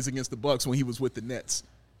series against the Bucks when he was with the Nets.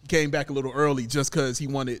 He came back a little early just because he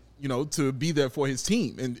wanted, to be there for his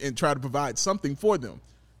team and try to provide something for them.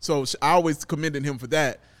 So I always commended him for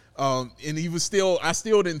that. And I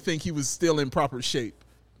still didn't think he was still in proper shape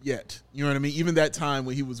yet. You know what I mean? Even that time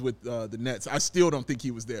when he was with the Nets, I still don't think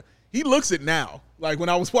he was there. He looks it now. Like when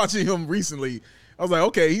I was watching him recently, I was like,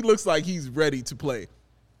 okay, he looks like he's ready to play.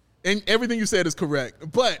 And everything you said is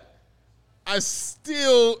correct. But I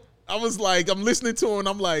was like, I'm listening to him, and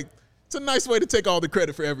I'm like, it's a nice way to take all the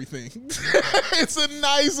credit for everything. It's a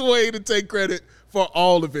nice way to take credit for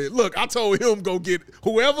all of it. Look, I told him go get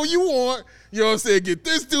whoever you want, get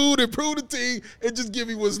this dude, improve the team, and just give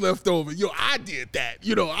me what's left over. I did that.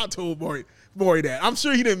 I told Morey that. I'm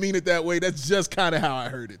sure he didn't mean it that way. That's just kind of how I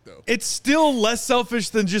heard it, though. It's still less selfish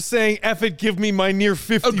than just saying, F it, give me my near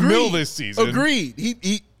 50 mil this season. Agreed.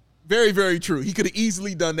 He very, very true. He could have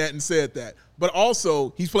easily done that and said that. But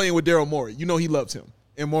also, he's playing with Daryl Morey. He loves him.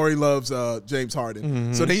 And Morey loves James Harden.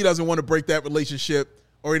 Mm-hmm. So he doesn't want to break that relationship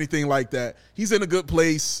or anything like that. He's in a good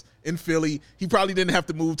place in Philly. He probably didn't have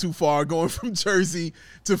to move too far going from Jersey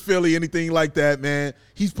to Philly, anything like that, man.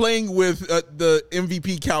 He's playing with the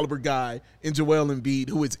MVP caliber guy in Joel Embiid,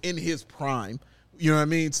 who is in his prime. You know what I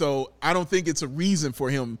mean? So I don't think it's a reason for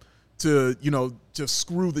him to, just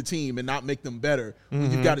screw the team and not make them better. Mm-hmm.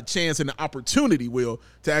 When you've got a chance and an opportunity, to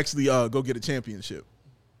actually go get a championship.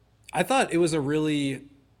 I thought it was a really,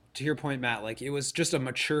 to your point, Matt, like it was just a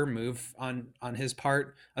mature move on his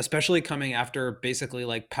part, especially coming after basically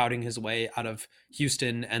like pouting his way out of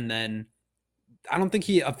Houston. And then I don't think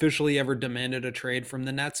he officially ever demanded a trade from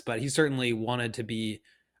the Nets, but he certainly wanted to be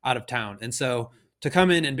out of town. And so to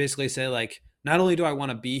come in and basically say like, not only do I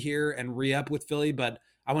want to be here and re-up with Philly, but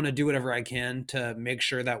I want to do whatever I can to make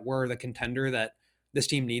sure that we're the contender that this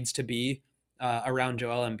team needs to be around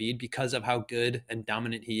Joel Embiid because of how good and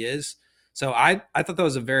dominant he is. So I thought that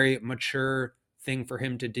was a very mature thing for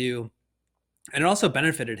him to do. And it also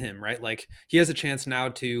benefited him, right? Like he has a chance now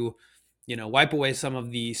to, wipe away some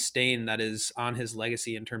of the stain that is on his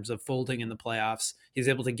legacy in terms of folding in the playoffs. He's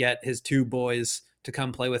able to get his 2 boys to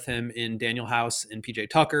come play with him in Daniel House and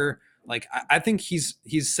PJ Tucker. Like I think he's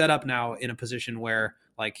set up now in a position where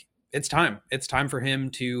like it's time for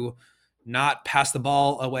him to not pass the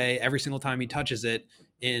ball away every single time he touches it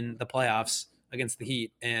in the playoffs against the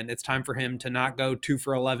Heat. And it's time for him to not go 2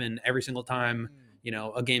 for 11 every single time,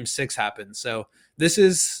 a game 6 happens. So this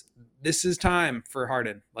is time for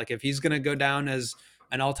Harden. Like if he's going to go down as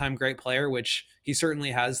an all-time great player, which he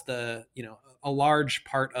certainly has a large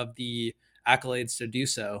part of the accolades to do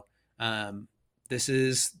so. This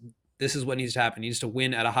is what needs to happen. He needs to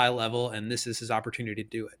win at a high level, and this is his opportunity to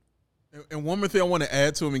do it. And one more thing I want to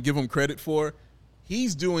add to him and give him credit for,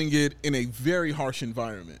 he's doing it in a very harsh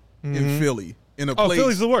environment in Philly. In a place,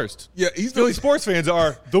 Philly's the worst. Yeah, Philly sports fans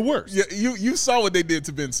are the worst. Yeah, you saw what they did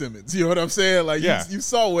to Ben Simmons. You know what I'm saying? Like you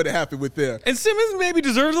saw what happened with there. And Simmons maybe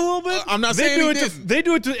deserves a little bit. I'm not saying he didn't. They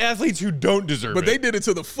do it to athletes who don't deserve it. But they did it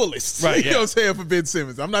to the fullest. Right, You know what I'm saying, for Ben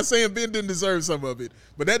Simmons. I'm not saying Ben didn't deserve some of it,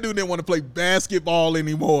 but that dude didn't want to play basketball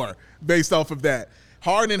anymore based off of that.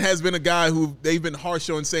 Harden has been a guy who they've been harsh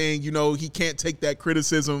on, saying, he can't take that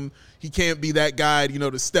criticism. He can't be that guy,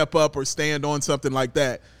 to step up or stand on something like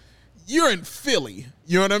that. you're in Philly.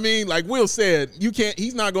 You know what I mean? Like Will said,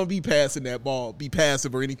 he's not going to be passing that ball, be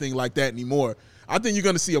passive or anything like that anymore. I think you're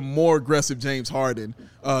going to see a more aggressive James Harden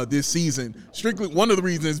this season. Strictly, one of the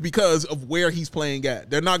reasons is because of where he's playing at.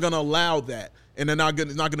 They're not going to allow that, and it's not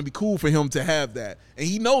going to be cool for him to have that. And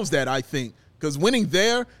he knows that, I think, because winning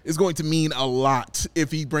there is going to mean a lot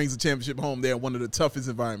if he brings the championship home there, one of the toughest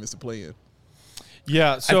environments to play in.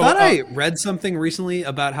 Yeah, so I thought I read something recently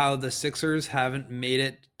about how the Sixers haven't made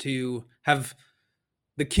it to have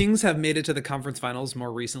 – the Kings have made it to the conference finals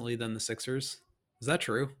more recently than the Sixers. Is that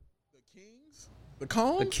true? The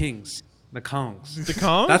Kongs? The Kings. The Kongs. the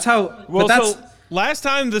Kongs? That's how – Well, that's, so last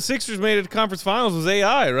time the Sixers made it to conference finals was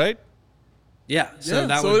AI, right? yeah, so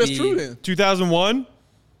that so would that's be – true then. 2001?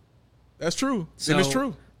 That's true. So And it's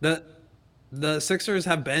true. The Sixers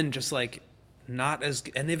have been just like not as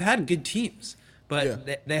 – and they've had good teams.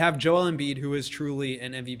 But they have Joel Embiid, who is truly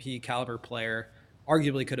an MVP caliber player,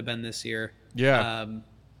 arguably could have been this year. Yeah.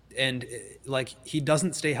 And like he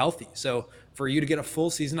doesn't stay healthy. So for you to get a full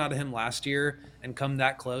season out of him last year and come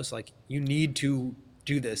that close, like you need to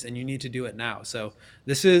do this and you need to do it now. So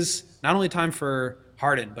this is not only time for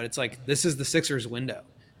Harden, but it's like this is the Sixers window.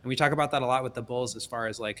 And we talk about that a lot with the Bulls as far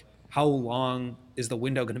as like how long is the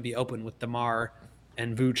window going to be open with DeMar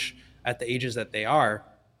and Vooch at the ages that they are.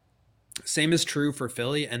 Same is true for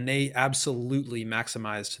Philly, and they absolutely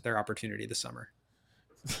maximized their opportunity this summer.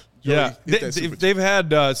 Yeah, Joey, they've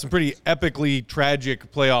had some pretty epically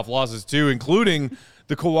tragic playoff losses too, including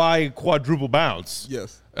the Kawhi quadruple bounce.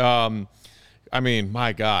 Yes. I mean,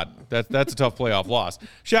 my God, that's a tough playoff loss.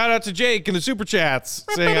 Shout out to Jake in the super chats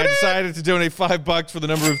saying I decided to donate $5 for the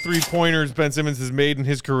number of 3-pointers Ben Simmons has made in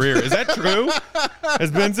his career. Is that true?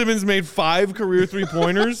 Has Ben Simmons made 5 career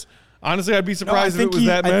 3-pointers? Honestly, I'd be surprised if it was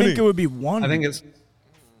that many. I think it would be one. I think it's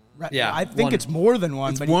yeah. I think one. it's more than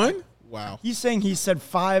one. It's but one? Wow. He's saying he said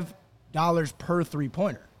 $5 per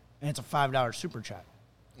 3-pointer, and it's a $5 super chat.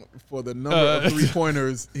 For the number of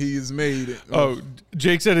 3-pointers he has made. Oh,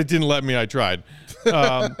 Jake said it didn't let me. I tried.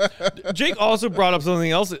 Jake also brought up something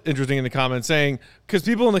else interesting in the comments, saying because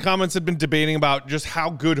people in the comments have been debating about just how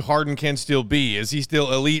good Harden can still be. Is he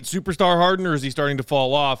still elite superstar Harden, or is he starting to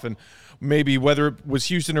fall off? And maybe whether it was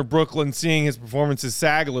Houston or Brooklyn, seeing his performances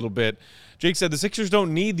sag a little bit. Jake said the Sixers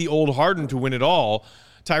don't need the old Harden to win it all.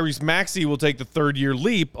 Tyrese Maxey will take the third-year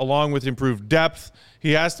leap along with improved depth.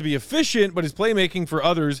 He has to be efficient, but his playmaking for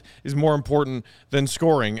others is more important than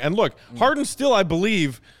scoring. And look, Harden still, I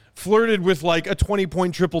believe, flirted with like a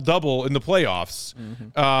 20-point triple-double in the playoffs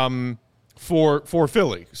for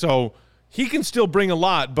Philly. So he can still bring a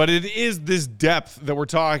lot, but it is this depth that we're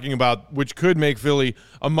talking about, which could make Philly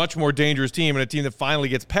a much more dangerous team and a team that finally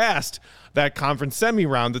gets past that conference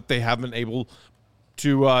semi-round that they haven't been able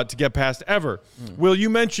to get past ever. Will, you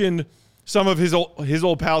mentioned some of his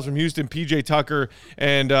old pals from Houston, PJ Tucker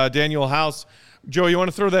and Daniel House. Joe, you want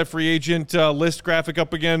to throw that free agent list graphic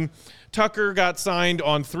up again? Tucker got signed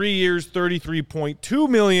on 3 years, $33.2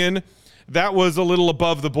 million. That was a little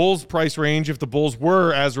above the Bulls' price range if the Bulls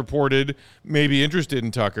were, as reported, maybe interested in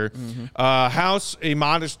Tucker. House, a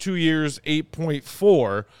modest 2 years,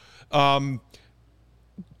 $8.4.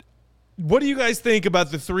 What do you guys think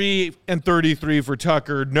about the 3 and 33 for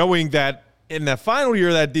Tucker, knowing that in the final year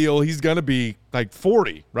of that deal, he's going to be like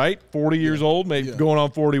 40, right? 40 years old, maybe going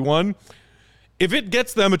on 41. If it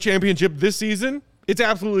gets them a championship this season, it's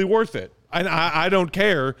absolutely worth it. I don't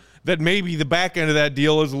care that maybe the back end of that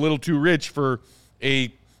deal is a little too rich for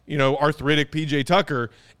a, arthritic PJ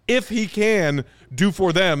Tucker. If he can do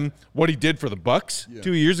for them what he did for the Bucks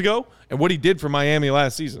 2 years ago and what he did for Miami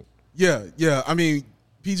last season. Yeah. I mean,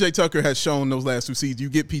 PJ Tucker has shown those last 2 seasons. You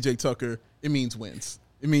get PJ Tucker, it means wins.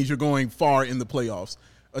 It means you're going far in the playoffs.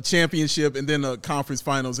 A championship and then a conference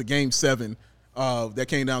finals, a game 7 that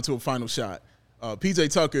came down to a final shot.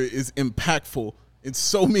 PJ Tucker is impactful in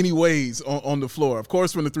so many ways on the floor. Of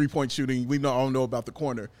course, from the three-point shooting, we all know about the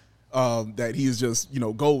corner that he is just,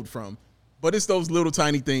 gold from. But it's those little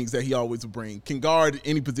tiny things that he always will bring. Can guard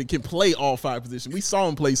any position, can play all 5 positions. We saw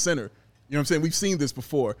him play center. You know what I'm saying? We've seen this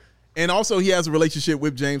before. And also he has a relationship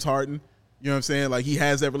with James Harden. You know what I'm saying? Like he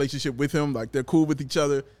has that relationship with him. Like they're cool with each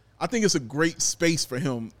other. I think it's a great space for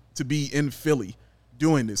him to be in Philly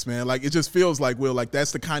doing this, man. Like it just feels like, Will, like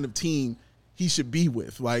that's the kind of team he should be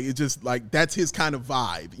with. Like it just like that's his kind of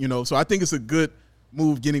vibe, So I think it's a good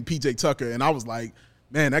move getting PJ Tucker. And I was like,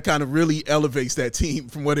 man, that kind of really elevates that team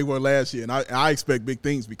from where they were last year. And I expect big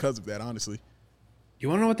things because of that, honestly. You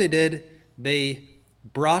want to know what they did? They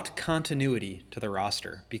brought continuity to the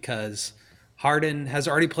roster because Harden has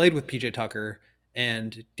already played with PJ Tucker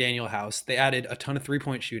and Daniel House. They added a ton of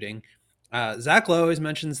 3-point shooting. Zach Lowe always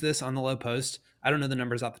mentions this on the Low Post. I don't know the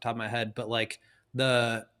numbers off the top of my head, but like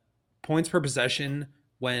the points per possession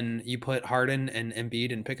when you put Harden and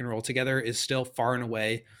Embiid and pick and roll together is still far and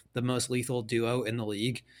away the most lethal duo in the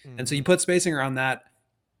league. And so you put spacing around that,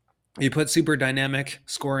 you put super dynamic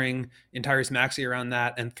scoring in Tyrese Maxey around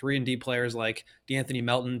that, and 3-and-D players like DeAnthony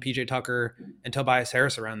Melton, PJ Tucker, and Tobias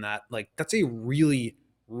Harris around that. Like, that's a really,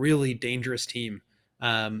 really dangerous team.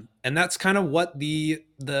 And that's kind of what the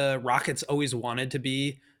Rockets always wanted to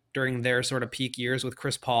be during their sort of peak years with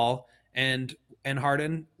Chris Paul and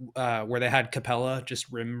Harden, where they had Capella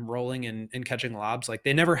just rim rolling and catching lobs. Like,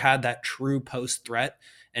 they never had that true post threat.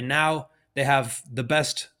 And now they have the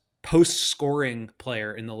best post scoring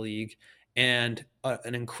player in the league and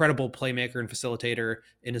an incredible playmaker and facilitator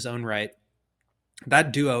in his own right.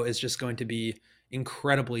 That duo is just going to be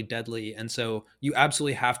incredibly deadly. And so you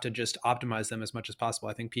absolutely have to just optimize them as much as possible.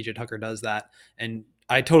 I think PJ Tucker does that. And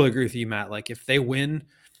I totally agree with you, Matt. Like, if they win,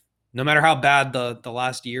 no matter how bad the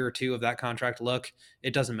last year or two of that contract look,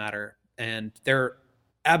 it doesn't matter. And they're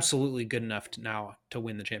absolutely good enough now to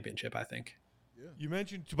win the championship, I think. You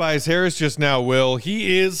mentioned Tobias Harris just now, Will.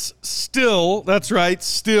 He is still, that's right,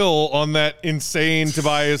 still on that insane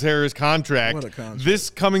Tobias Harris contract. What a contract. This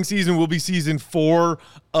coming season will be season 4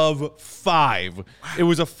 of 5. Wow. It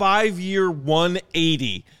was a 5-year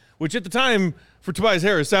 180, which at the time for Tobias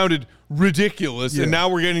Harris sounded ridiculous. Yeah. And now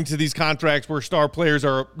we're getting to these contracts where star players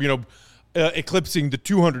are, eclipsing the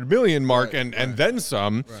 $200 million mark and then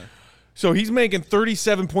some. Right. So he's making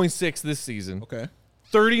 37.6 this season. Okay.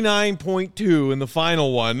 39.2 in the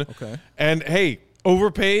final one. Okay. And hey,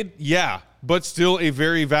 overpaid, yeah, but still a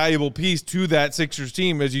very valuable piece to that Sixers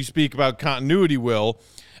team as you speak about continuity, Will.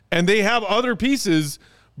 And they have other pieces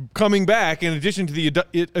coming back in addition to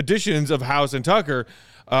the additions of House and Tucker.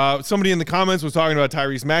 Somebody in the comments was talking about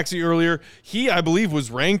Tyrese Maxey earlier. He, I believe,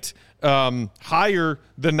 was ranked higher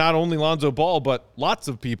than not only Lonzo Ball, but lots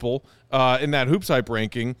of people in that Hoops Hype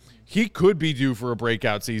ranking. He could be due for a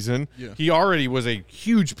breakout season. Yeah. He already was a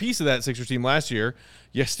huge piece of that Sixers team last year.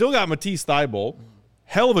 You still got Matisse Thybulle,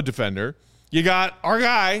 hell of a defender. You got our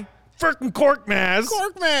guy, freaking Korkmaz.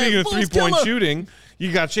 Speaking of three-point shooting,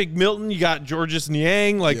 you got Shake Milton, you got Georges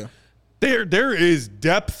Niang. Like, there is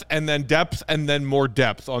depth and then more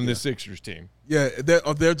depth on this Sixers team. Yeah,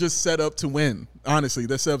 they're just set up to win. Honestly,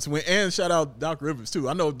 they're set up to win. And shout out Doc Rivers, too.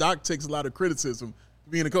 I know Doc takes a lot of criticism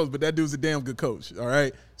being a coach, but that dude's a damn good coach, all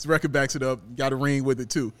right? His record backs it up. Got a ring with it,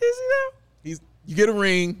 too. Is he now? You get a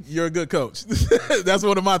ring, you're a good coach. That's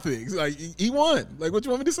one of my things. Like, he won. Like, what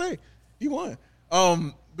you want me to say? He won.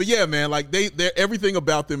 But, yeah, man, like, they're everything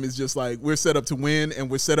about them is just like we're set up to win, and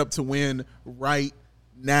we're set up to win right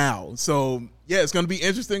now. So, yeah, it's going to be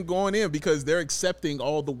interesting going in because they're accepting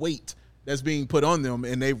all the weight that's being put on them,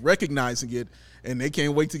 and they're recognizing it, and they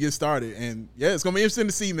can't wait to get started. And, yeah, it's going to be interesting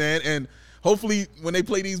to see, man. And hopefully, when they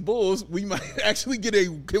play these Bulls, we might actually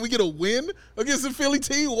can we get a win against the Philly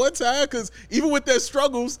team one time? Because even with their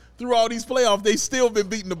struggles through all these playoffs, they still been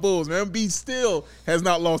beating the Bulls, man. Embiid still has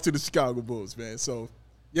not lost to the Chicago Bulls, man. So,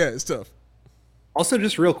 yeah, it's tough. Also,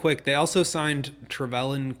 just real quick, they also signed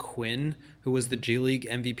Trevelyan Quinn, who was the G League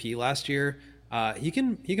MVP last year. He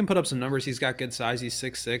can put up some numbers. He's got good size. He's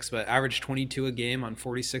 6'6", but averaged 22 a game on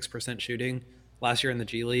 46% shooting last year in the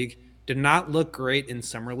G League. Did not look great in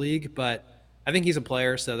Summer League, but I think he's a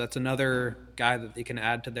player, so that's another guy that they can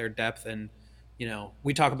add to their depth. And,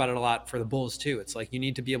 we talk about it a lot for the Bulls too. It's like you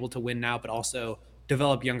need to be able to win now, but also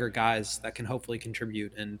develop younger guys that can hopefully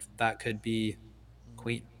contribute, and that could be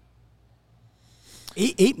Queen.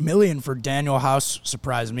 $8 million for Daniel House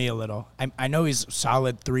surprised me a little. I know he's a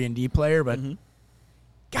solid 3-and-D player, but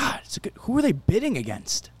God, who are they bidding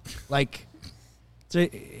against? Like,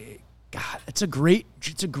 it's a great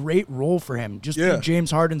role for him. Just be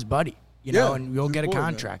James Harden's buddy, and you'll get a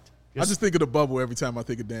contract. I just think of the bubble every time I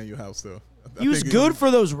think of Daniel House, though. He was good for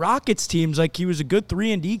those Rockets teams. Like, he was a good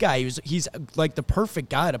 3-and-D guy. He's like the perfect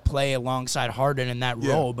guy to play alongside Harden in that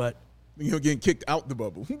role, but getting kicked out the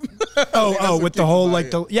bubble. With the whole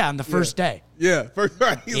on the first day. Yeah, first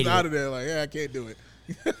right. He was out of there like, I can't do it.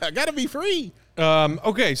 I gotta be free.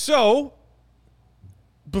 Okay, so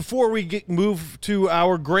before we move to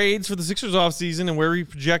our grades for the Sixers offseason and where we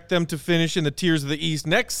project them to finish in the tiers of the East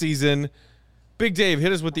next season, Big Dave,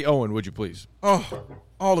 hit us with the Owen, would you please? Oh,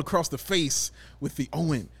 all across the face with the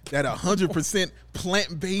Owen, that 100%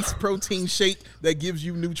 plant-based protein shake that gives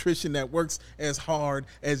you nutrition that works as hard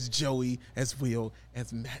as Joey, as Will,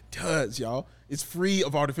 as Matt does, y'all. It's free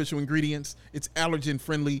of artificial ingredients. It's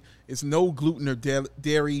allergen-friendly. It's no gluten or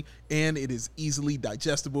dairy, and it is easily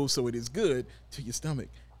digestible, so it is good to your stomach.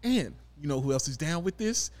 And you know who else is down with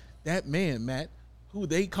this? That man, Matt, who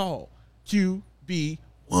they call QB1.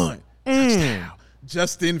 Such touchdown.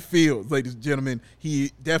 Justin Fields, ladies and gentlemen,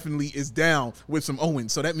 he definitely is down with some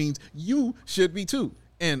Owens. So that means you should be too.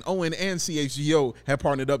 And Owen and CHGO have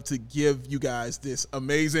partnered up to give you guys this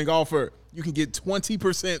amazing offer. You can get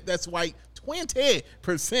 20%, that's right,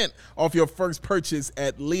 20% off your first purchase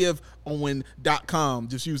at liveowen.com.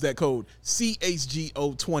 Just use that code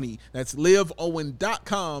CHGO20. That's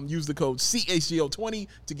liveowen.com. Use the code CHGO20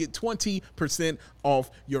 to get 20%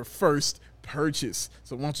 off your first purchase.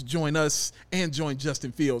 So why don't you join us and join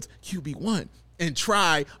Justin Fields, QB1, and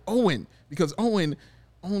try Owen, because Owen,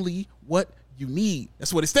 only what you need.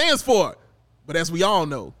 That's what it stands for. But as we all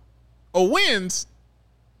know, Owens,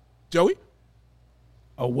 Joey?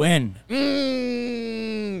 A win.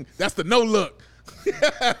 That's the no look.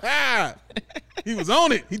 He was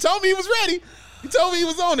on it. He told me he was ready. He told me he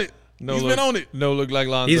was on it. He's been on it. No look like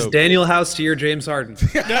Lonzo. He's Daniel House to your James Harden.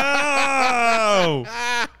 No!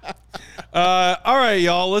 All right,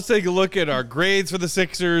 y'all. Let's take a look at our grades for the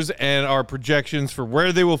Sixers and our projections for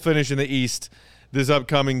where they will finish in the East this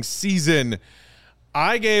upcoming season.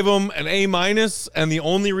 I gave them an A-, and the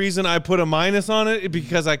only reason I put a minus on it is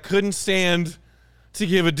because I couldn't stand to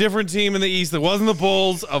give a different team in the East that wasn't the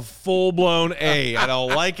Bulls a full-blown A. I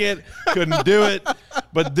don't like it. Couldn't do it.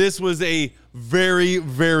 But this was a very,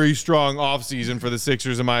 very strong offseason for the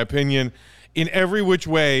Sixers, in my opinion, in every which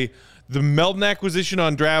way. The Melton acquisition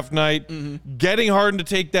on draft night, getting Harden to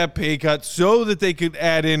take that pay cut so that they could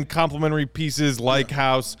add in complementary pieces like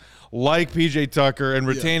House, like PJ Tucker, and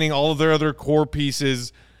retaining all of their other core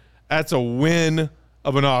pieces. That's a win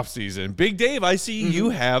of an offseason. Big Dave, I see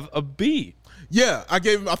you have a B. Yeah, I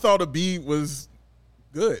thought a B was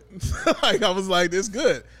good. I was like, it's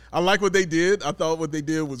good. I like what they did. I thought what they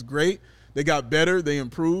did was great. They got better. They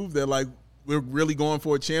improved. They're like, we're really going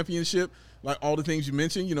for a championship. Like all the things you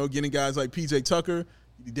mentioned, getting guys like PJ Tucker,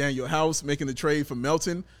 Daniel House, making the trade for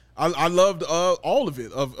Melton. I loved all of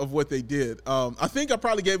it, of what they did. I think I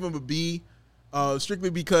probably gave them a B strictly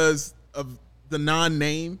because of the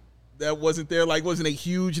non-name that wasn't there. Like, wasn't a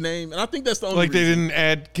huge name. And I think that's the only reason. They didn't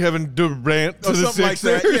add Kevin Durant to the Sixers. Like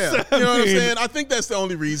that, yeah. You know what I'm saying? I think that's the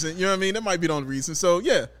only reason. You know what I mean? That might be the only reason. So,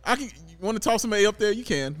 yeah, you want to toss some A up there? You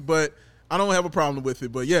can. But I don't have a problem with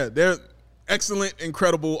it. But, yeah, they're excellent,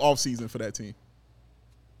 incredible offseason for that team.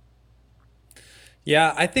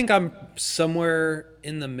 Yeah, I think I'm somewhere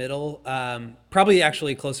in the middle. Probably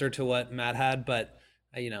actually closer to what Matt had, but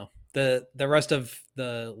the rest of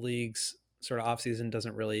the league's sort of offseason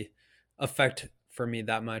doesn't really affect for me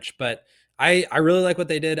that much. But I really like what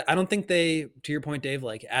they did. I don't think they, to your point, Dave,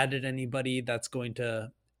 like added anybody that's going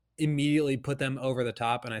to immediately put them over the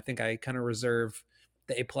top. And I think I kind of reserve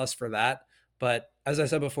the A+ for that. But as I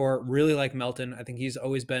said before, really like Melton. I think he's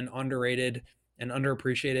always been underrated and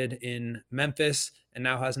underappreciated in Memphis, and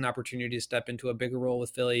now has an opportunity to step into a bigger role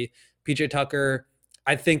with Philly. PJ Tucker,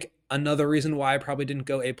 I think another reason why I probably didn't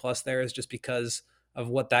go A+ there is just because of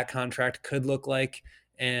what that contract could look like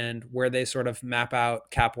and where they sort of map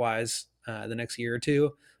out cap-wise the next year or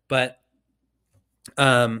two. But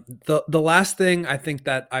the last thing I think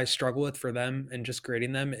that I struggle with for them and just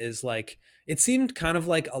grading them is like, it seemed kind of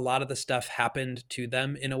like a lot of the stuff happened to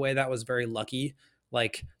them in a way that was very lucky.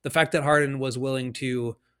 Like the fact that Harden was willing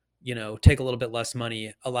to, take a little bit less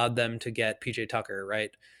money allowed them to get PJ Tucker,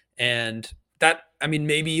 right? And that, I mean,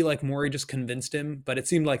 maybe like Morey just convinced him, but it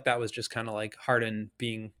seemed like that was just kind of like Harden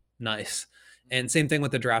being nice. And same thing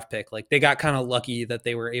with the draft pick. Like they got kind of lucky that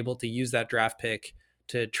they were able to use that draft pick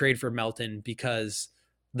to trade for Melton because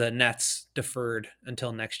the Nets deferred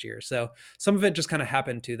until next year. So some of it just kind of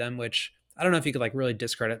happened to them, which I don't know if you could like really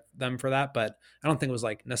discredit them for that, but I don't think it was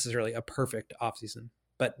like necessarily a perfect offseason,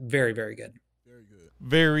 but very, very good. Very good.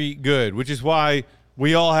 Very good, which is why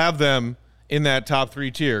we all have them in that top 3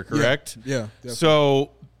 tier, correct? Yeah. Definitely.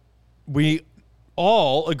 So we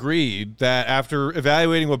all agreed that after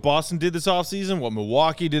evaluating what Boston did this offseason, what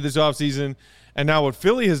Milwaukee did this offseason, and now what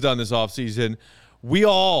Philly has done this offseason, we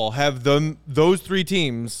all have those 3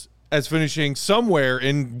 teams as finishing somewhere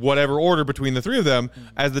in whatever order between the 3 of them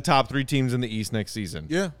as the top 3 teams in the East next season.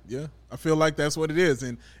 Yeah. I feel like that's what it is.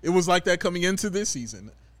 And it was like that coming into this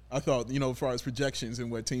season, I thought, as far as projections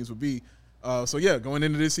and what teams would be. So, yeah, going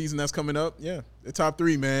into this season that's coming up, yeah, the top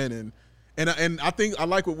 3, man. And I think I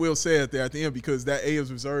like what Will said there at the end, because that A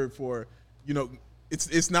is reserved for,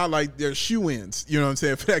 it's not like they're shoe-ins, you know what I'm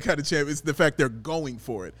saying, for that kind of champ. It's the fact they're going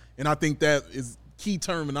for it. And I think that is key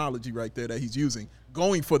terminology right there that he's using.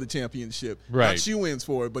 Going for the championship, right? Not shoe-ins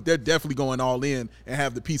for it, but they're definitely going all in and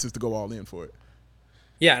have the pieces to go all in for it.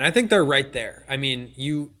 Yeah, and I think they're right there. I mean,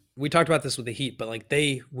 we talked about this with the Heat, but like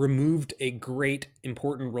they removed a great,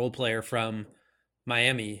 important role player from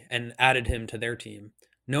Miami and added him to their team.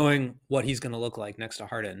 knowing what he's going to look like next to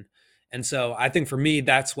Harden. And so I think for me,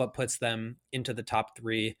 that's what puts them into the top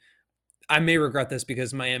 3. I may regret this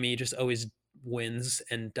because Miami just always wins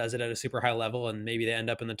and does it at a super high level, and maybe they end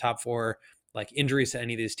up in the top 4. Like, injuries to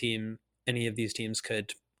any of these teams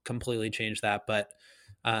could completely change that. But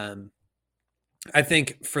I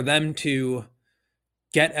think for them to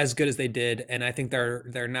get as good as they did, and I think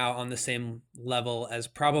they're now on the same level as,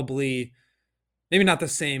 probably maybe not the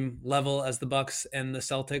same level as the Bucks and the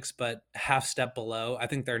Celtics, but half step below. I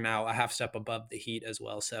think they're now a half step above the Heat as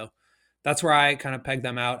well. So that's where I kind of peg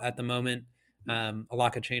them out at the moment. A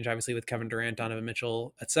lot could change, obviously, with Kevin Durant, Donovan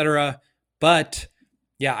Mitchell, etc. But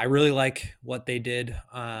yeah, I really like what they did,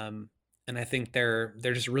 and I think they're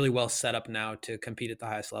just really well set up now to compete at the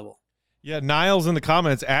highest level. Yeah, Niles in the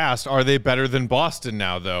comments asked, are they better than Boston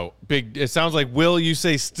now, though? It sounds like, Will, you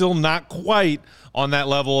say still not quite on that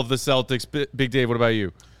level of the Celtics. Big Dave, what about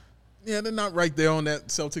you? Yeah, they're not right there on that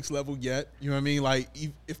Celtics level yet. You know what I mean? Like,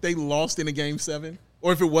 if they lost in a Game 7,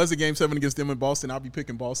 or if it was a Game 7 against them in Boston, I'll be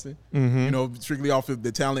picking Boston, you know, strictly off of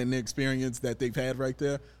the talent and the experience that they've had right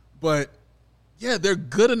there. But, yeah, they're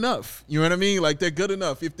good enough. You know what I mean? Like, they're good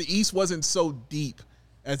enough. If the East wasn't so deep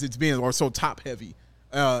as it's been, or so top-heavy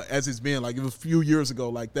as it's been, like it was a few years ago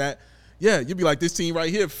like that, yeah, you'd be like, this team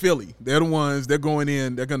right here, Philly, they're the ones, they're going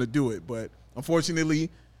in, they're going to do it. But, unfortunately,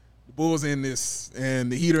 the Bulls are in this,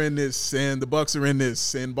 and the Heat are in this, and the Bucks are in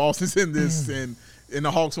this, and Boston's in this, and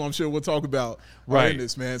the Hawks, who I'm sure we'll talk about, are in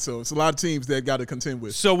this, man. So it's a lot of teams that got to contend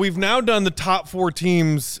with. So we've now done the top 4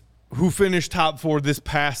 teams who finished top 4 this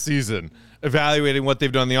past season, evaluating what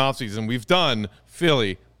they've done in the offseason. We've done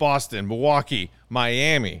Philly, Boston, Milwaukee,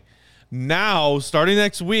 Miami. Now, starting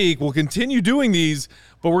next week, we'll continue doing these,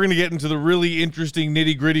 but we're going to get into the really interesting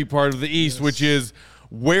nitty-gritty part of the East, which is,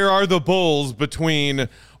 where are the Bulls between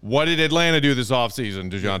what did Atlanta do this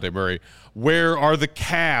offseason, DeJounte Murray? Where are the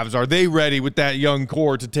Cavs? Are they ready with that young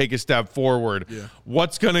core to take a step forward? Yeah.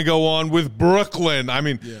 What's going to go on with Brooklyn? I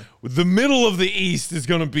mean, the middle of the East is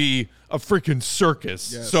going to be a freaking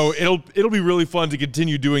circus. Yes. So it'll be really fun to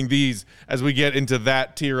continue doing these as we get into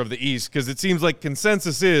that tier of the East, because it seems like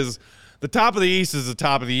consensus is the top of the East is the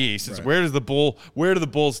top of the East. It's where do the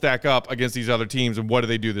Bulls stack up against these other teams, and what do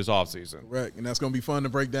they do this offseason? Right, and that's going to be fun to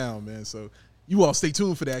break down, man. So you all stay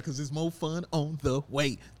tuned for that, because there's more fun on the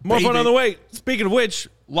way. More fun on the way. Speaking of which,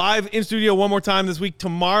 live in studio one more time this week.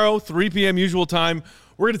 Tomorrow, 3 p.m. usual time,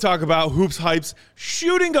 we're going to talk about Hoops Hype's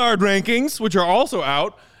shooting guard rankings, which are also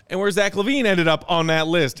out, and where Zach LaVine ended up on that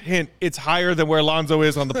list. Hint, it's higher than where Lonzo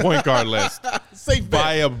is on the point guard list. Safe bet.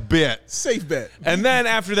 By a bit. Safe bet. And then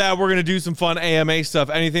after that, we're going to do some fun AMA stuff.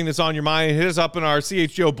 Anything that's on your mind, hit us up in our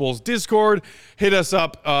CHGO Bulls Discord. Hit us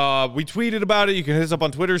up. We tweeted about it. You can hit us up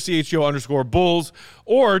on Twitter, CHGO_Bulls,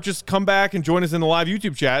 or just come back and join us in the live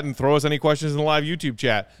YouTube chat and throw us any questions in the live YouTube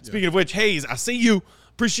chat. Speaking of which, Hayes, I see you.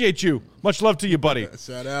 Appreciate you. Much love to you, buddy.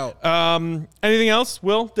 Shout out. Anything else,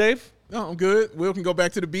 Will, Dave? No, I'm good. Will can go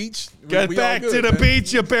back to the beach. Get back to the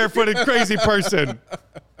beach, you barefooted crazy person.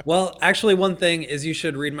 Well, actually, one thing is you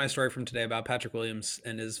should read my story from today about Patrick Williams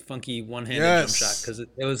and his funky one-handed jump shot, because it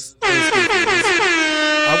was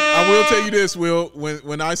I will tell you this, Will.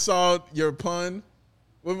 When I saw your pun,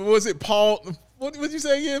 what was it, Paul? What did you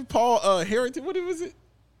say again? Paul Harrington? What was it?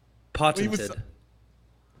 Patented.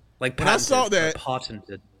 Like patented, when I saw that,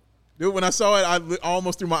 patented. Dude, when I saw it, I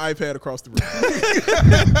almost threw my iPad across the room.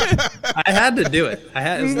 I had to do it.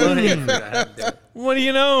 It was low-hanging fruit. I had to do it. What do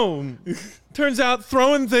you know? Turns out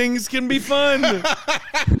throwing things can be fun.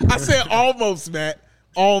 I said almost, Matt.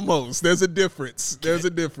 Almost. There's a difference. There's a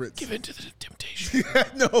difference. Give in to the temptation.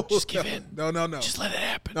 No. Just give in. No. Just let it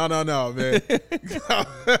happen. No, man.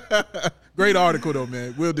 Great article, though,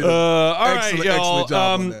 man. Will do. All right, y'all. Excellent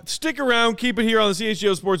job on that. Stick around. Keep it here on the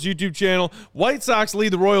CHGO Sports YouTube channel. White Sox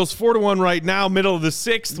lead the Royals 4-1 right now, middle of the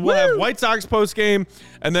 6th. We'll have White Sox postgame,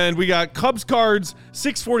 and then we got Cubs Cards,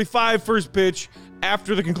 6:45 first pitch.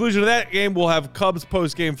 After the conclusion of that game, we'll have Cubs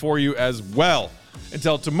postgame for you as well.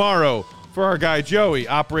 Until tomorrow, for our guy Joey,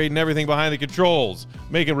 operating everything behind the controls,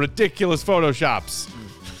 making ridiculous Photoshops.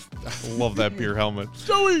 I love that beer helmet.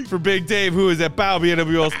 Joey! For Big Dave, who is at Bow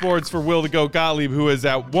BNWL Sports. For Will the Goat Gottlieb, who is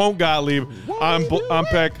at Won't Gottlieb. I'm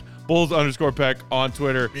Peck, Bulls_Peck on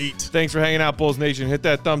Twitter. Thanks for hanging out, Bulls Nation. Hit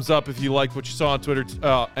that thumbs up if you liked what you saw on Twitter.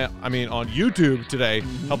 On YouTube today.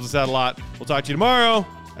 Helps us out a lot. We'll talk to you tomorrow.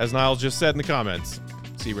 As Niles just said in the comments,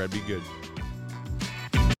 see Red, be good.